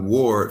got an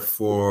award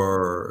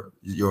for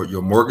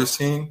your mortgage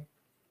team?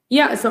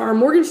 Yeah, so our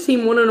mortgage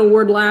team won an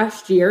award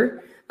last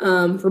year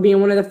for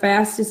being one of the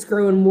fastest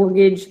growing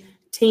mortgage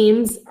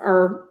teams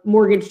or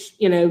mortgage,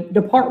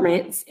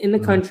 departments in the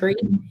country.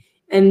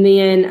 And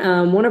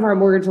then one of our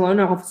mortgage loan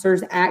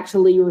officers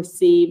actually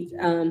received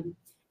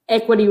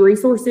Equity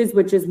Resources,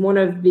 which is one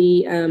of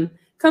the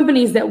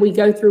companies that we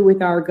go through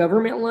with our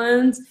government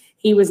loans.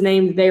 He was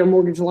named their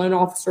mortgage loan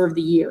officer of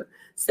the year.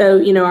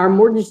 So, our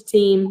mortgage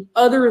team,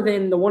 other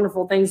than the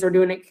wonderful things they're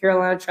doing at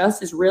Carolina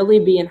Trust, is really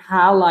being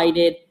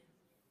highlighted,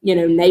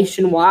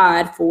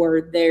 nationwide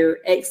for their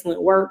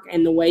excellent work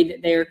and the way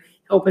that they're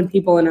helping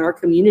people in our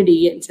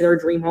community get into their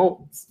dream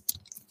homes.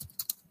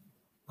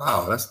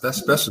 Wow, that's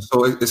special.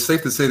 So it's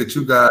safe to say that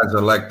you guys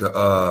are like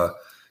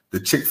the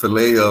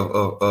Chick-fil-A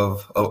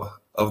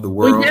of the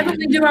world. We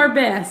definitely do our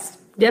best.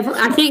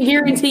 Definitely, I can't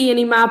guarantee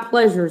any of my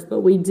pleasures,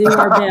 but we do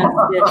our best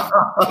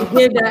to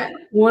give that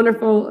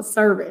wonderful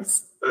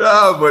service.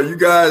 Yeah, but you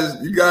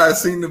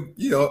guys seem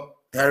to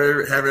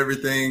have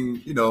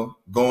everything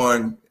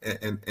going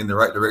in the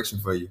right direction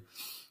for you.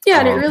 Yeah,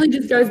 and it really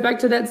just goes back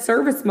to that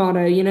service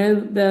motto,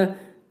 the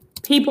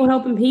people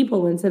helping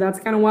people. And so that's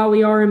kind of why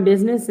we are in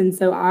business. And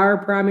so our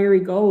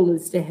primary goal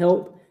is to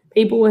help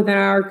people within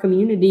our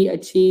community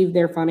achieve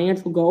their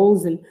financial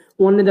goals. And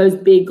one of those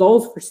big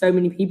goals for so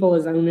many people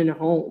is owning a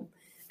home.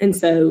 And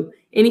so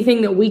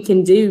anything that we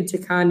can do to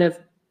kind of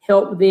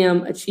help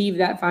them achieve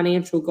that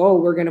financial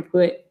goal, we're going to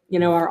put,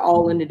 our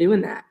all into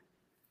doing that.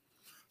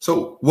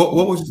 So what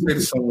would you say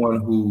to someone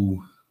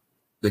who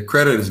the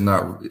credit is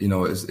not,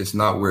 it's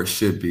not where it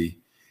should be,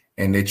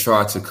 and they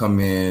try to come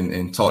in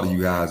and talk to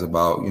you guys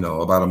about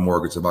a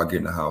mortgage, about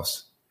getting a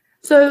house?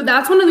 So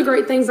that's one of the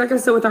great things, like I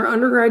said, with our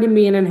underwriting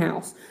being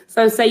in-house.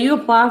 So say you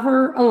apply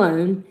for a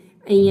loan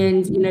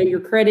and,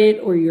 your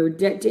credit or your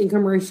debt to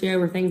income ratio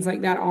or things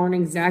like that aren't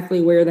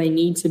exactly where they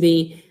need to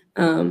be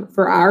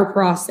for our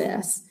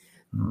process.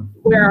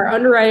 Where our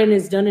underwriting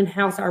is done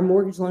in-house, our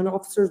mortgage loan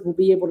officers will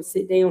be able to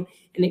sit down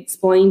and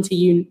explain to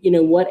you,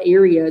 what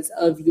areas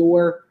of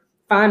your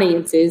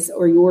finances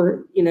or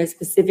your,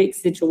 specific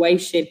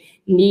situation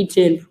need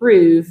to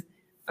improve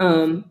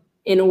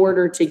in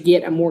order to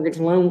get a mortgage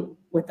loan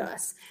with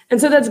us. And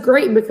so that's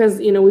great because,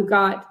 we've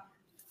got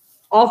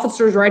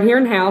officers right here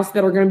in-house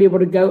that are going to be able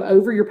to go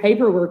over your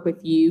paperwork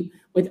with you,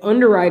 with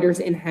underwriters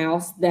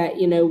in-house that,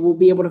 will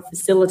be able to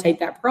facilitate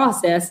that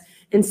process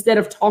instead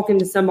of talking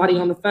to somebody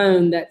on the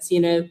phone that's,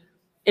 in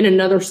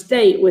another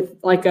state with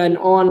like an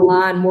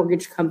online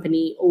mortgage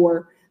company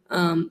or,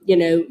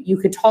 you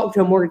could talk to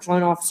a mortgage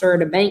loan officer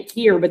at a bank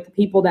here, but the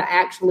people that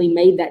actually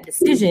made that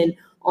decision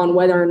on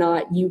whether or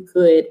not you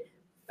could,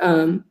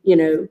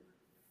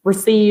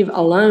 receive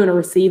a loan or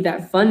receive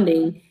that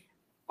funding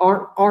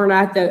aren't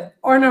at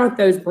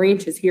those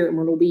branches here in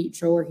Myrtle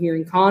Beach or here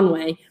in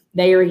Conway.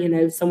 They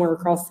are, somewhere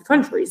across the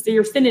country. So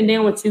you're sitting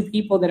down with two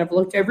people that have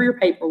looked over your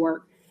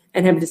paperwork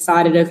and have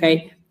decided,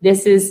 okay,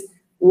 this is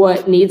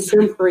what needs to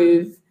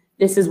improve.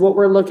 This is what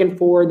we're looking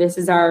for. This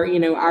is our,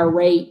 our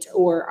rate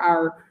or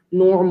our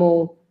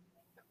normal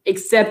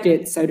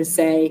acceptance, so to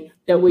say,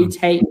 that we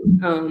take,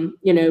 when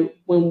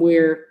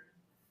we're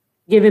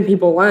giving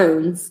people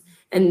loans.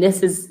 And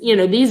this is,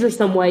 these are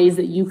some ways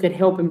that you could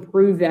help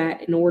improve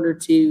that in order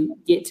to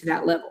get to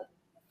that level.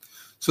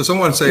 So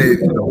someone say,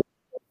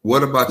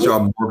 what about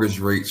your mortgage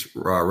rates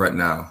right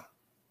now?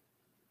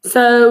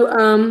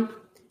 So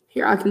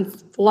here I can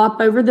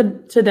flop over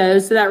to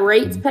those. So that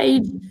rates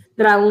page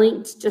that I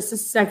linked just a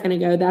second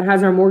ago, that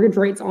has our mortgage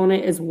rates on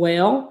it as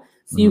well.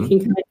 So you can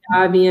kind of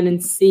dive in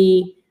and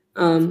see,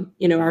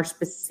 our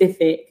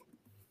specific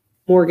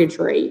mortgage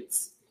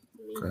rates.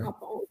 Okay.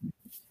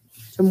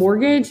 To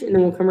mortgage, and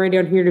then we'll come right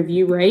down here to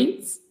view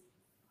rates.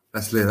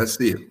 Let's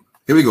see it.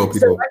 Here we go, people.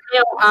 So right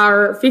now,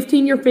 our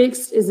 15-year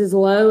fixed is as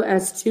low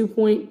as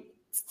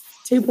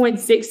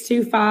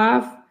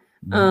 2.625.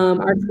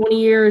 Our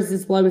 20-year is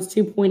as low as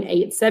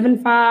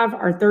 2.875.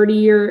 Our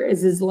 30-year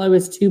is as low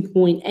as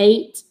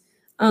 2.8.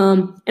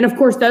 And of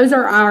course, those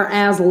are our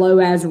as low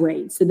as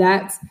rates. So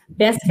that's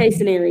best case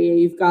scenario.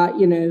 You've got,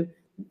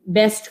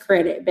 best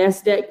credit,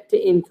 best debt to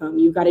income.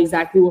 You've got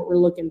exactly what we're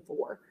looking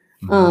for.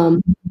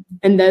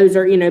 And those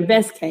are,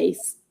 best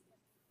case.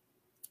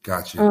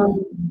 Gotcha.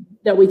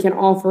 That we can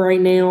offer right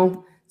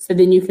now. So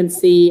then you can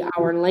see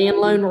our land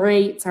loan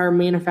rates, our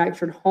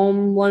manufactured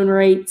home loan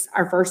rates,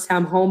 our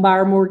first-time home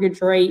buyer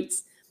mortgage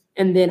rates,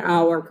 and then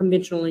our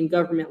conventional and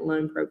government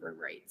loan program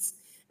rates.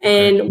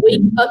 And we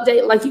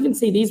update, like you can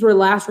see, these were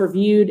last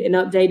reviewed and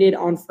updated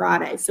on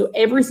Friday. So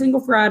every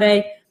single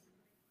Friday,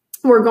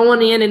 we're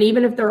going in, and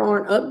even if there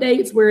aren't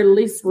updates, we're at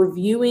least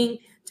reviewing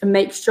to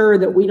make sure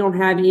that we don't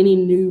have any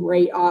new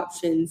rate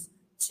options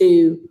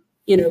to,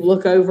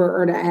 look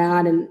over or to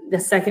add. And the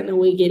second that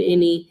we get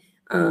any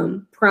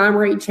prime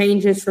rate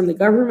changes from the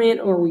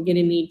government or we get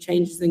any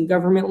changes in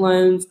government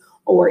loans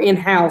or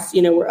in-house,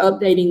 we're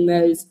updating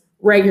those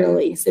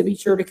regularly. So be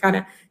sure to kind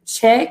of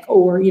check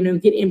or,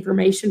 get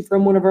information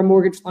from one of our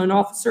mortgage loan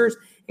officers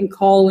and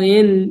call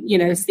in,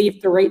 see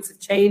if the rates have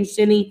changed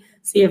any,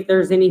 see if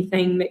there's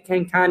anything that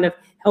can kind of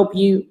help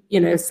you,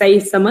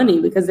 save some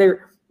money because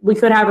we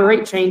could have a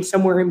rate change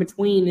somewhere in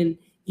between. And,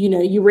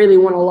 you really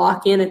want to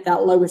lock in at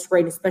that lowest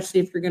rate,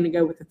 especially if you're going to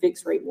go with a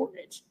fixed rate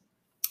mortgage.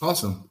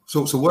 Awesome.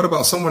 So what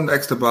about someone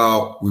asked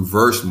about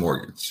reverse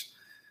mortgage?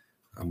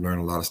 I'm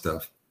learning a lot of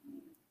stuff.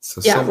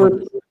 So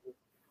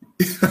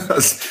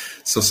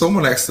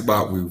someone asked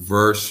about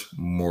reverse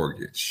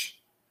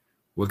mortgage.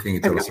 What can you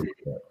tell us about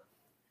that?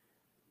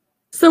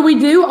 So we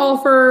do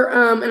offer,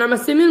 and I'm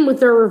assuming with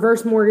their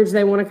reverse mortgage,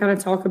 they want to kind of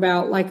talk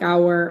about like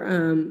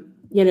our,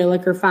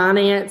 like our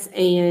finance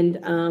and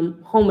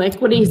home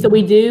equity. So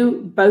we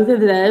do both of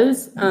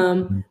those.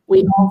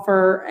 We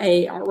offer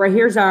right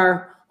here's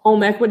our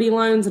home equity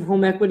loans and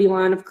home equity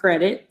line of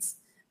credits.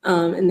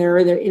 And there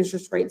are their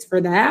interest rates for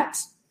that.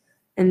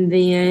 And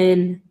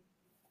then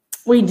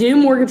we do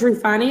mortgage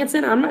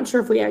refinancing. I'm not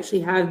sure if we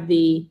actually have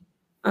the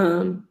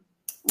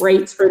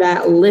rates for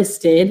that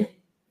listed,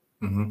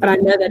 but I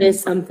know that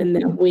is something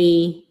that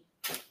we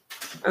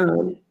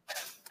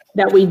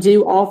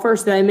do offer.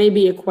 So that may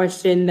be a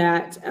question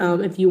that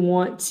if you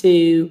want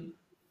to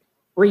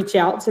reach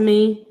out to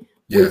me,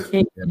 we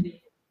can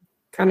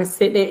kind of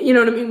sit there. You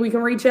know what I mean? We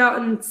can reach out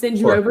and send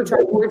you over to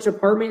our mortgage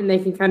department and they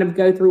can kind of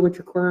go through what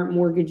your current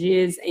mortgage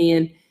is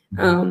and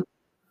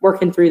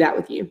working through that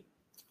with you.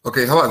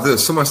 Okay, how about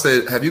this? Someone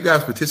said, have you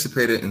guys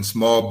participated in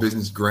small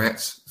business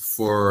grants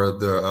for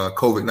the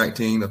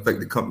COVID-19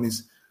 affected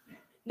companies?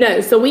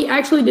 No, so we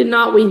actually did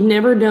not. We've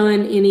never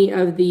done any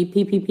of the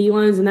PPP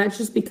loans, and that's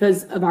just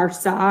because of our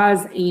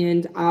size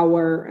and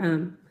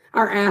our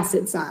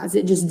asset size.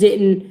 It just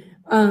didn't,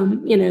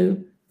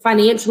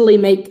 financially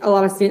make a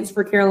lot of sense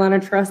for Carolina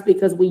Trust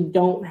because we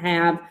don't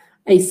have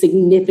a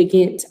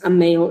significant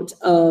amount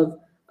of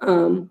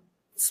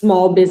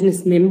small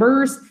business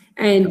members,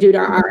 and due to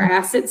our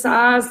asset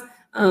size,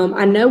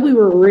 I know we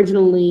were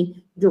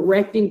originally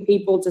directing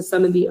people to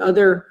some of the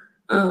other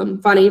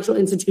financial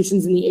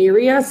institutions in the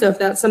area. So if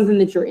that's something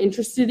that you're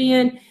interested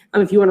in,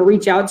 if you want to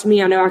reach out to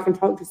me, I know I can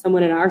talk to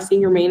someone in our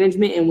senior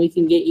management and we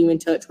can get you in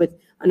touch with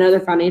another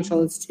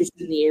financial institution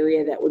in the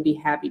area that would be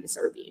happy to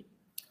serve you.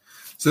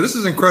 So this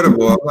is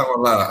incredible. I'm not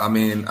gonna lie. I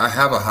mean, I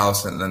have a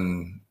house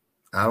and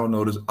I don't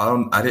know this.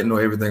 I didn't know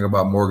everything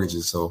about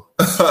mortgages. So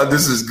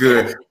this is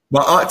good.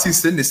 My auntie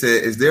Cindy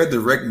said, is there a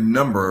direct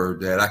number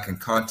that I can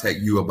contact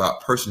you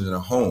about purchasing a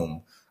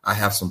home? I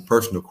have some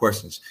personal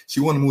questions. She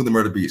wanted to move to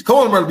Myrtle Beach. Come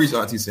on to Myrtle Beach,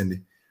 Auntie Cindy.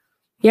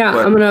 Yeah,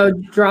 I'm going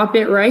to drop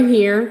it right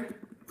here.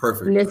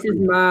 Perfect. And this is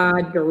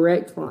my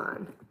direct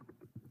line.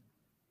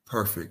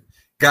 Perfect.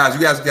 Guys,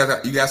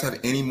 you guys have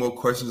any more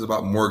questions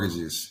about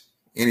mortgages?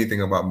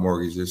 Anything about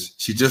mortgages?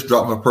 She just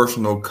dropped her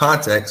personal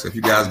contact. So if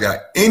you guys got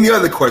any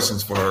other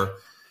questions for her,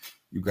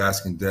 you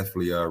guys can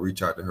definitely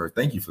reach out to her.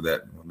 Thank you for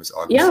that, Ms.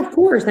 August. Yeah, of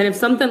course. And if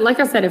something, like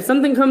I said, if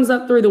something comes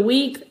up through the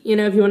week,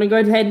 if you want to go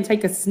ahead and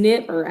take a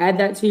snip or add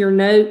that to your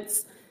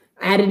notes,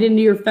 add it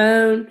into your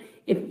phone.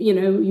 If,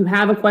 you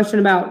have a question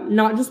about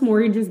not just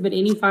mortgages, but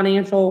any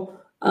financial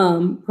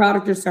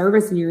product or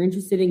service and you're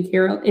interested in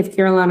if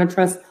Carolina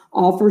Trust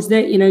offers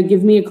that,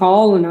 give me a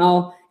call and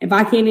if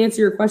I can't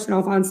answer your question,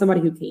 I'll find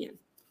somebody who can.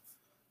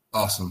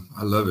 Awesome.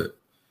 I love it.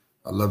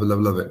 I love it, love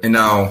it, love it. And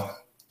now,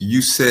 you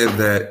said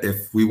that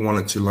if we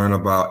wanted to learn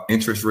about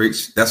interest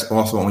rates, that's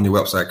also on your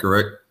website,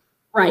 correct?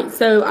 Right.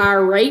 So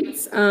our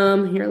rates,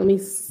 here, let me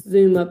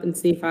zoom up and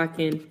see if I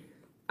can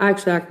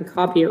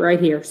copy it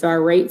right here. So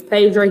our rates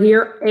page right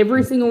here,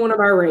 every single one of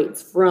our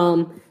rates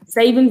from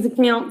savings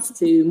accounts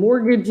to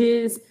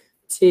mortgages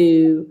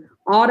to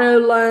auto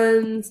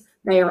loans,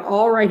 they are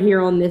all right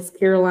here on this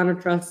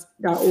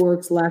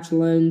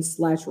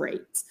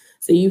carolinatrust.org/loans/rates.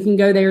 So you can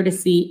go there to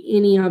see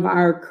any of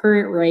our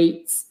current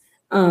rates.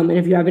 And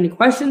if you have any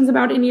questions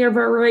about any of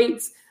our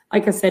rates,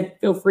 like I said,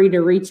 feel free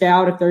to reach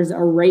out if there's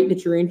a rate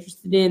that you're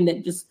interested in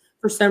that just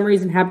for some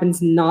reason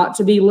happens not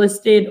to be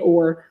listed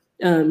or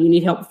you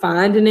need help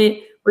finding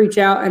it, reach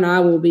out and I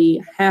will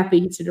be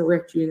happy to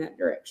direct you in that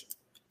direction.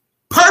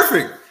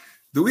 Perfect.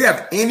 Do we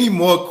have any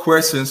more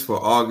questions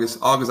for August?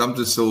 August, I'm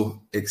just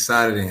so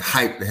excited and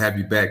hyped to have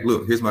you back.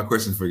 Look, here's my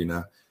question for you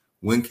now.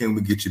 When can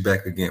we get you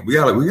back again? We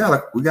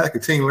gotta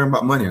continue to learn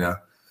about money now.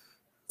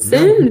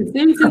 Soon.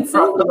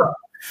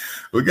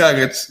 We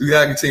gotta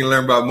continue to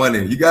learn about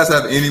money. You guys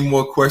have any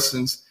more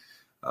questions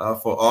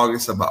for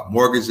August about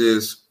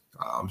mortgages?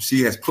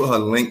 She has put her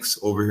links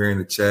over here in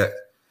the chat,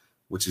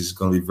 which is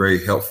going to be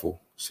very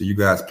helpful. So you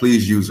guys,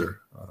 please use her.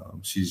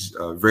 She's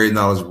very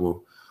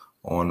knowledgeable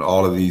on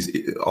all of these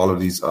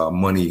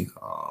money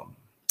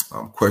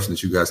questions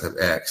that you guys have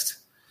asked.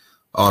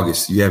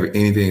 August, do you have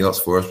anything else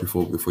for us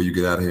before you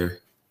get out of here?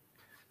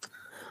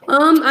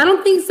 I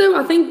don't think so.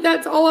 I think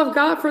that's all I've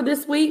got for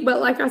this week.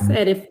 But like I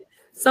said, if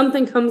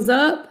something comes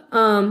up,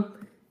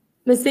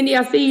 Miss Cindy,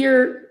 I see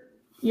your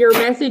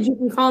message. You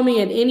can call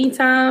me at any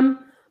time.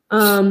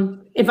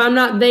 If I'm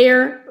not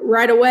there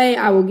right away,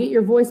 I will get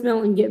your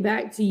voicemail and get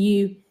back to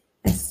you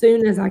as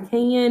soon as I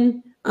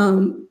can.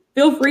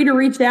 Feel free to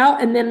reach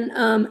out. And then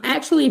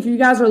actually, if you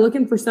guys are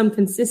looking for some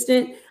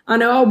consistent, I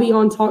know I'll be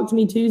on Talk to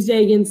Me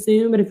Tuesday again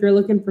soon, but if you're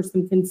looking for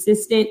some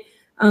consistent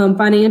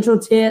financial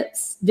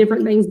tips,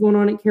 different things going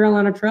on at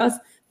Carolina Trust,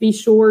 be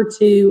sure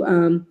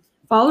to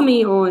follow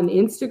me on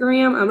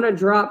Instagram. I'm going to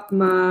drop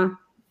my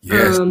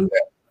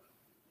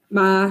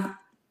my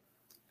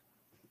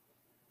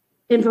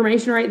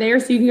information right there.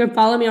 So you can go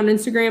follow me on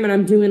Instagram, and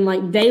I'm doing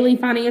like daily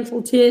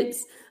financial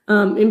tips,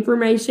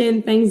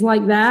 information, things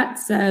like that.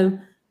 So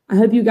I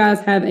hope you guys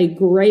have a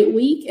great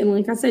week. And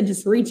like I said,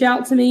 just reach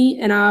out to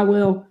me and I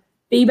will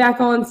be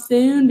back on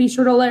soon. Be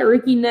sure to let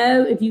Ricky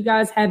know if you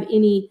guys have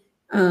any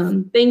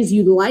things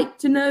you'd like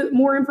to know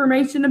more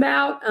information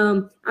about.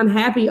 I'm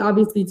happy,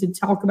 obviously, to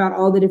talk about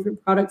all the different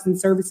products and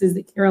services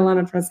that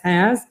Carolina Trust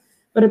has.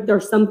 But if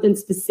there's something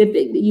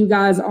specific that you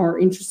guys are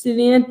interested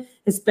in,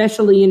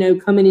 especially,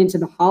 coming into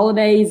the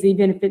holidays,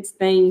 even if it's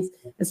things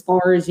as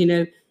far as,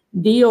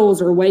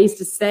 deals or ways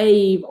to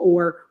save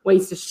or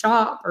ways to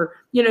shop or,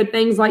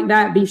 things like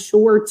that, be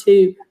sure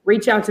to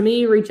reach out to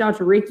me, reach out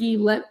to Ricky.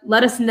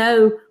 Let us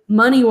know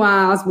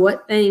money-wise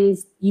what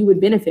things you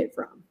would benefit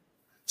from.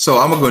 So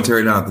I'm going to tear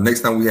it down the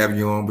next time we have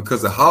you on,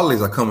 because the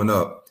holidays are coming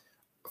up.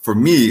 For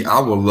me,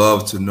 I would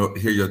love to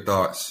hear your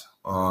thoughts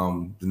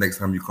the next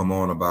time you come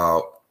on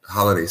about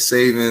holiday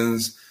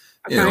savings,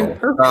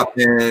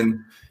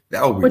 shopping.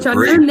 That would be Which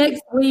great. I know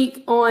next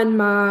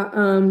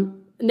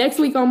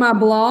week on my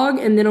blog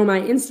and then on my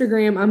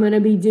Instagram, I'm going to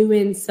be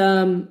doing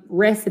some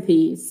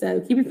recipes. So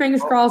keep your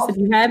fingers crossed. If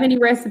you have any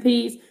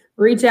recipes,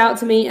 reach out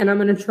to me and I'm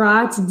going to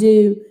try to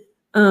do,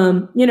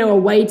 a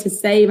way to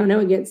save. I know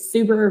it gets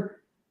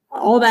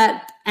all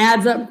that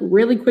adds up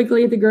really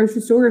quickly at the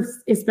grocery store,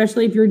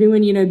 especially if you're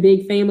doing,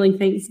 big family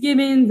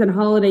Thanksgivings and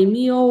holiday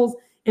meals.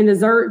 and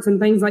desserts and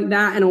things like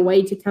that, and a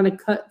way to kind of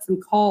cut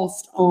some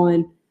cost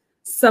on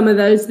some of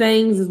those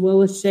things, as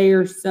well as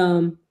share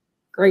some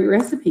great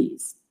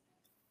recipes.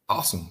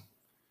 Awesome.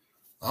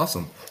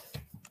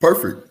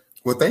 Perfect.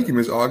 Well, thank you,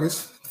 Ms.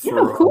 August. Yeah,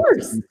 of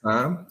course.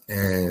 Time,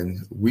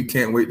 and we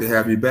can't wait to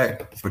have you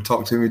back for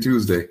Talk to Me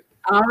Tuesday.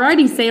 All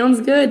righty.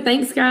 Sounds good.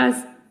 Thanks, guys.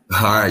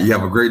 All right. You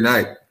have a great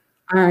night.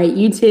 All right.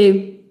 You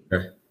too.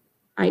 Okay.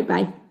 All right.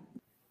 Bye.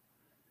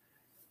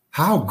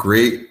 How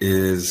great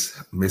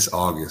is Miss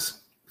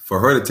August for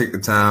her to take the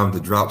time to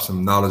drop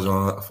some knowledge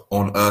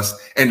on us.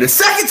 And the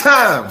second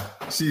time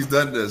she's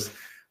done this,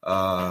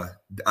 I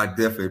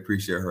definitely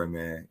appreciate her,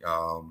 man.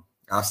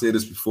 I said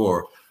this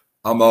before.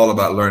 I'm all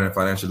about learning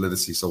financial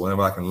literacy. So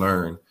whenever I can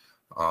learn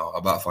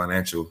about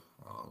financial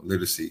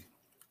literacy,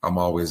 I'm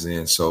always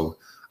in. So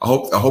I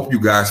hope you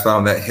guys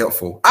found that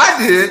helpful.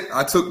 I did.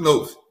 I took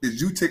notes. Did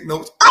you take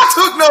notes? I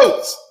took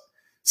notes.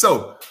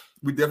 So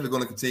we're definitely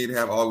going to continue to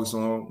have August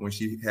on when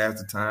she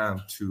has the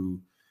time to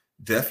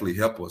definitely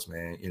help us,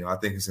 man. You know, I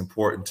think it's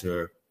important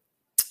to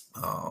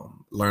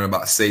learn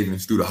about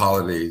savings through the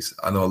holidays.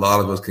 I know a lot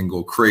of us can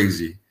go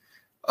crazy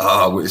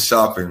with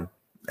shopping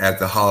as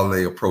the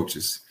holiday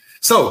approaches.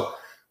 So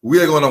we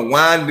are going to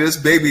wind this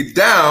baby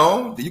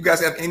down. Do you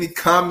guys have any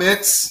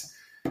comments?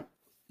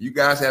 You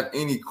guys have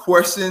any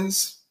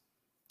questions?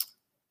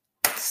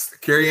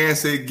 Carrie Ann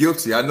said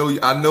guilty. I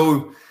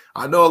know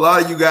a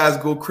lot of you guys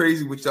go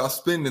crazy with y'all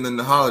spending in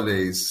the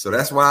holidays. So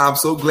that's why I'm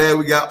so glad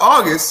we got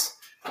August.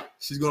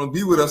 She's going to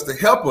be with us to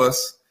help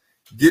us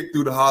get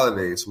through the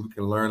holidays so we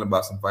can learn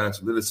about some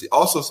financial literacy,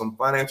 also some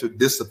financial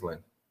discipline.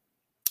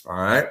 All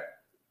right.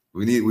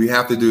 We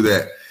have to do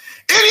that.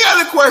 Any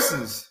other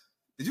questions?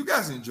 Did you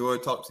guys enjoy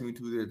Talk to Me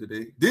Tuesday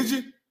today? Did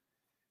you?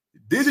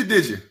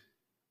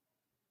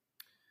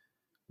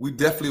 We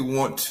definitely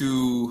want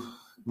to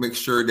make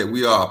sure that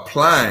we are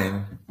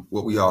applying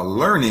what we are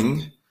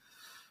learning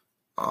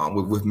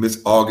with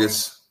Miss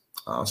August,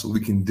 so we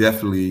can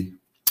definitely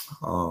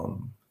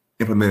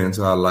implement it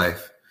into our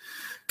life.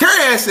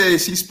 Carrie Ann said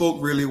she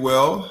spoke really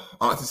well.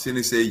 Auntie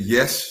Cindy said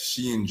yes,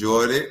 she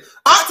enjoyed it.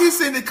 Auntie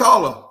Cindy,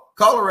 call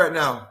her right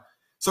now.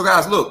 So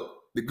guys, look.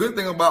 The good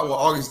thing about what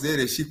August did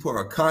is she put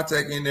her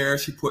contact in there.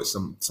 She put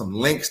some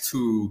links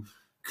to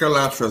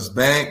Carolina Trust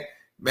Bank.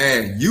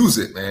 Man, use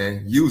it,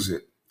 man. Use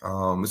it.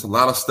 It's a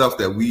lot of stuff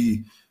that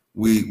we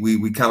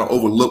kind of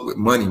overlook with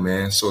money,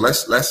 man. So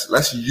let's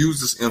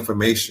use this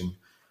information.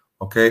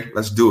 Okay,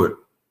 let's do it.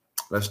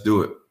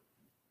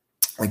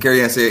 And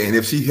Carrie Ann said, and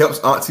if she helps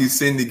Auntie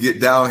Cindy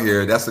get down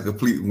here, that's a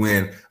complete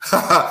win.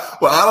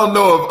 Well, I don't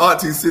know if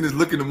Auntie Cindy's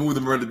looking to move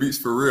them around the beach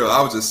for real.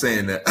 I was just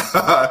saying that.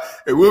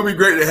 It will be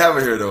great to have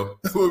her here, though.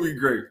 It will be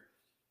great.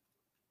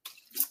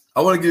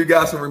 I want to give you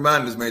guys some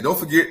reminders, man. Don't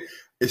forget,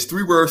 it's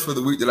 3 words for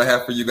the week that I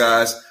have for you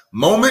guys.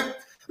 Moment.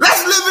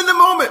 Let's live in the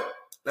moment.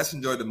 Let's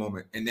enjoy the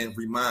moment. And then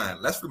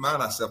let's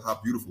remind ourselves how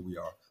beautiful we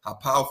are, how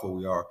powerful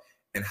we are,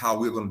 and how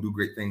we're going to do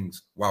great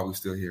things while we're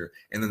still here.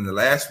 And then the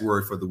last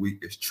word for the week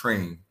is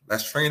train.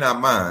 Let's train our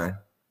mind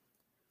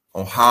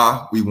on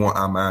how we want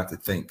our mind to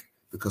think,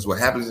 because what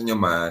happens in your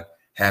mind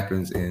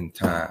happens in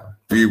time.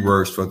 3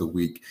 words for the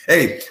week.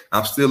 Hey,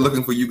 I'm still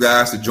looking for you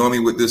guys to join me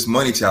with this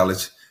money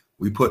challenge.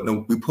 We putting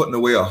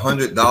away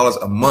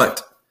 $100 a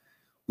month.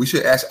 We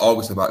should ask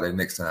August about that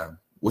next time.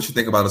 What you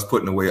think about us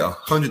putting away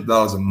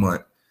 $100 a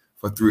month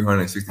for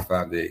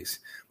 365 days?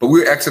 But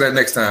we'll answer that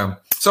next time.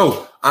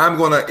 So I'm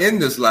going to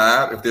end this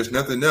live. If there's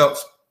nothing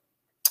else,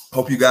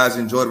 hope you guys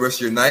enjoy the rest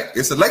of your night.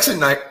 It's election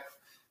night.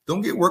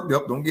 Don't get worked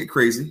up. Don't get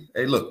crazy.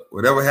 Hey, look,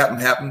 whatever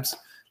happens.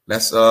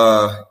 Let's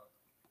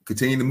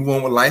continue to move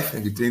on with life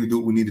and continue to do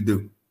what we need to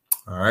do.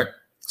 All right.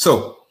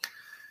 So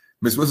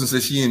Ms. Wilson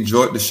says she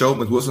enjoyed the show.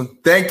 Ms. Wilson,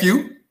 thank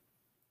you.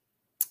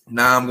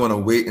 Now I'm going to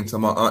wait until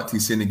my Auntie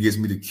Cindy gives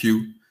me the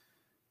cue.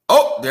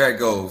 Oh, there it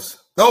goes.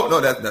 No,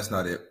 that's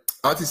not it.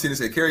 Auntie Cindy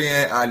said, Carrie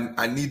Ann,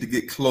 I need to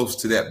get close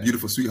to that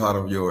beautiful sweetheart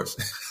of yours.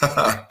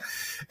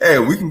 Hey,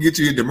 we can get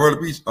you to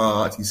Myrtle Beach,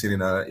 Auntie Cindy.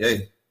 Now,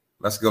 hey,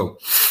 let's go.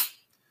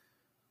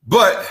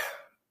 But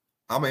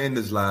I'm going to end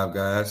this live,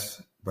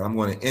 guys. But I'm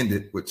going to end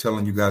it with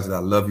telling you guys that I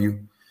love you.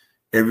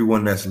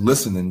 Everyone that's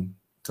listening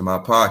to my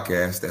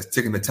podcast, that's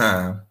taking the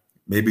time.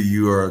 Maybe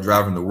you are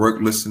driving to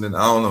work listening.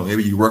 I don't know.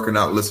 Maybe you're working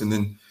out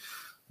listening.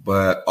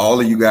 But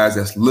all of you guys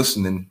that's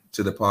listening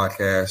to the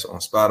podcast on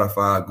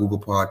Spotify, Google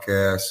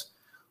Podcasts,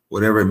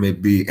 whatever it may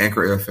be,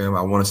 Anchor FM,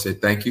 I want to say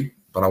thank you,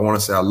 but I want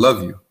to say I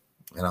love you,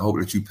 and I hope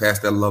that you pass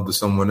that love to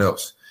someone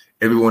else.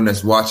 Everyone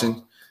that's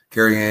watching,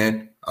 Carrie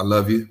Ann, I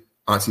love you.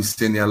 Auntie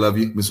Cindy, I love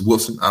you. Miss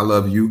Wilson, I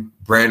love you.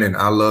 Brandon,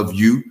 I love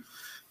you.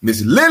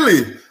 Miss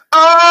Lily,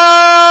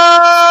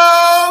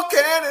 oh,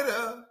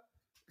 Canada.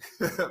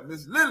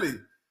 Miss Lily,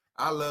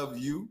 I love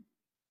you.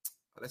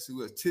 Let's see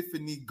what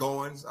Tiffany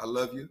Goins, I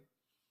love you.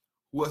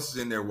 Who else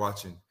is in there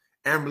watching?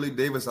 Amberly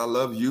Davis, I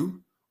love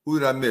you. Who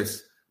did I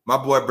miss? My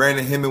boy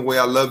Brandon Hemingway,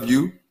 I love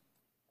you.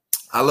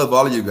 I love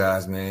all of you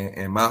guys, man.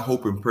 And my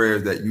hope and prayer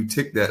is that you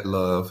take that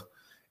love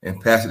and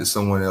pass it to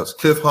someone else.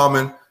 Cliff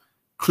Harmon,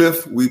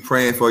 Cliff, we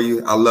praying for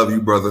you. I love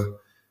you, brother.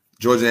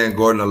 Georgia Ann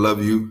Gordon, I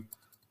love you.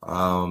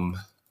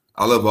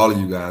 I love all of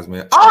you guys,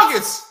 man.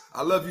 August,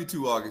 I love you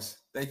too, August.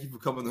 Thank you for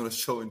coming on the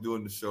show and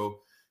doing the show.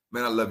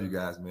 Man, I love you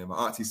guys, man. My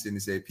auntie Sydney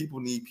said, people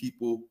need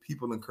people.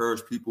 People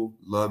encourage people.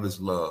 Love is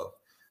love.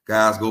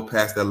 Guys, go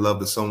pass that love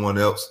to someone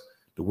else.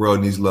 The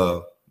world needs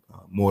love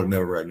more than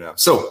ever right now.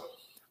 So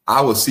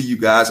I will see you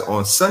guys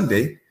on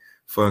Sunday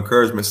for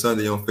Encouragement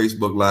Sunday on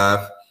Facebook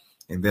Live.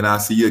 And then I'll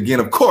see you again,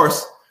 of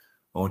course,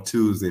 on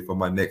Tuesday for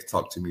my next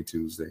Talk to Me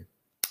Tuesday.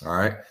 All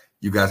right.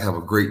 You guys have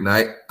a great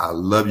night. I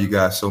love you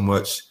guys so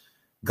much.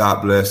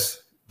 God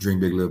bless. Dream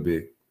big, live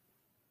big.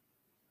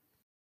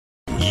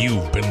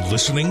 You've been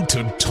listening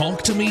to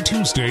Talk to Me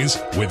Tuesdays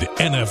with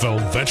NFL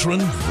veteran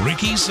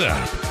Ricky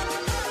Sapp.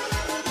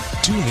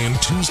 Tune in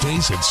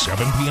Tuesdays at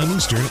 7 p.m.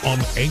 Eastern on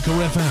Anchor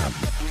FM,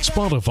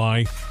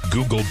 Spotify,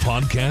 Google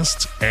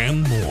Podcasts,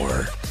 and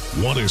more.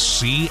 Want to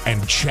see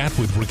and chat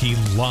with Ricky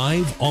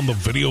live on the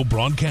video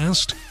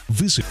broadcast?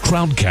 Visit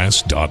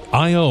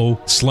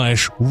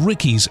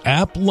crowdcast.io/Ricky's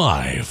App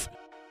Live.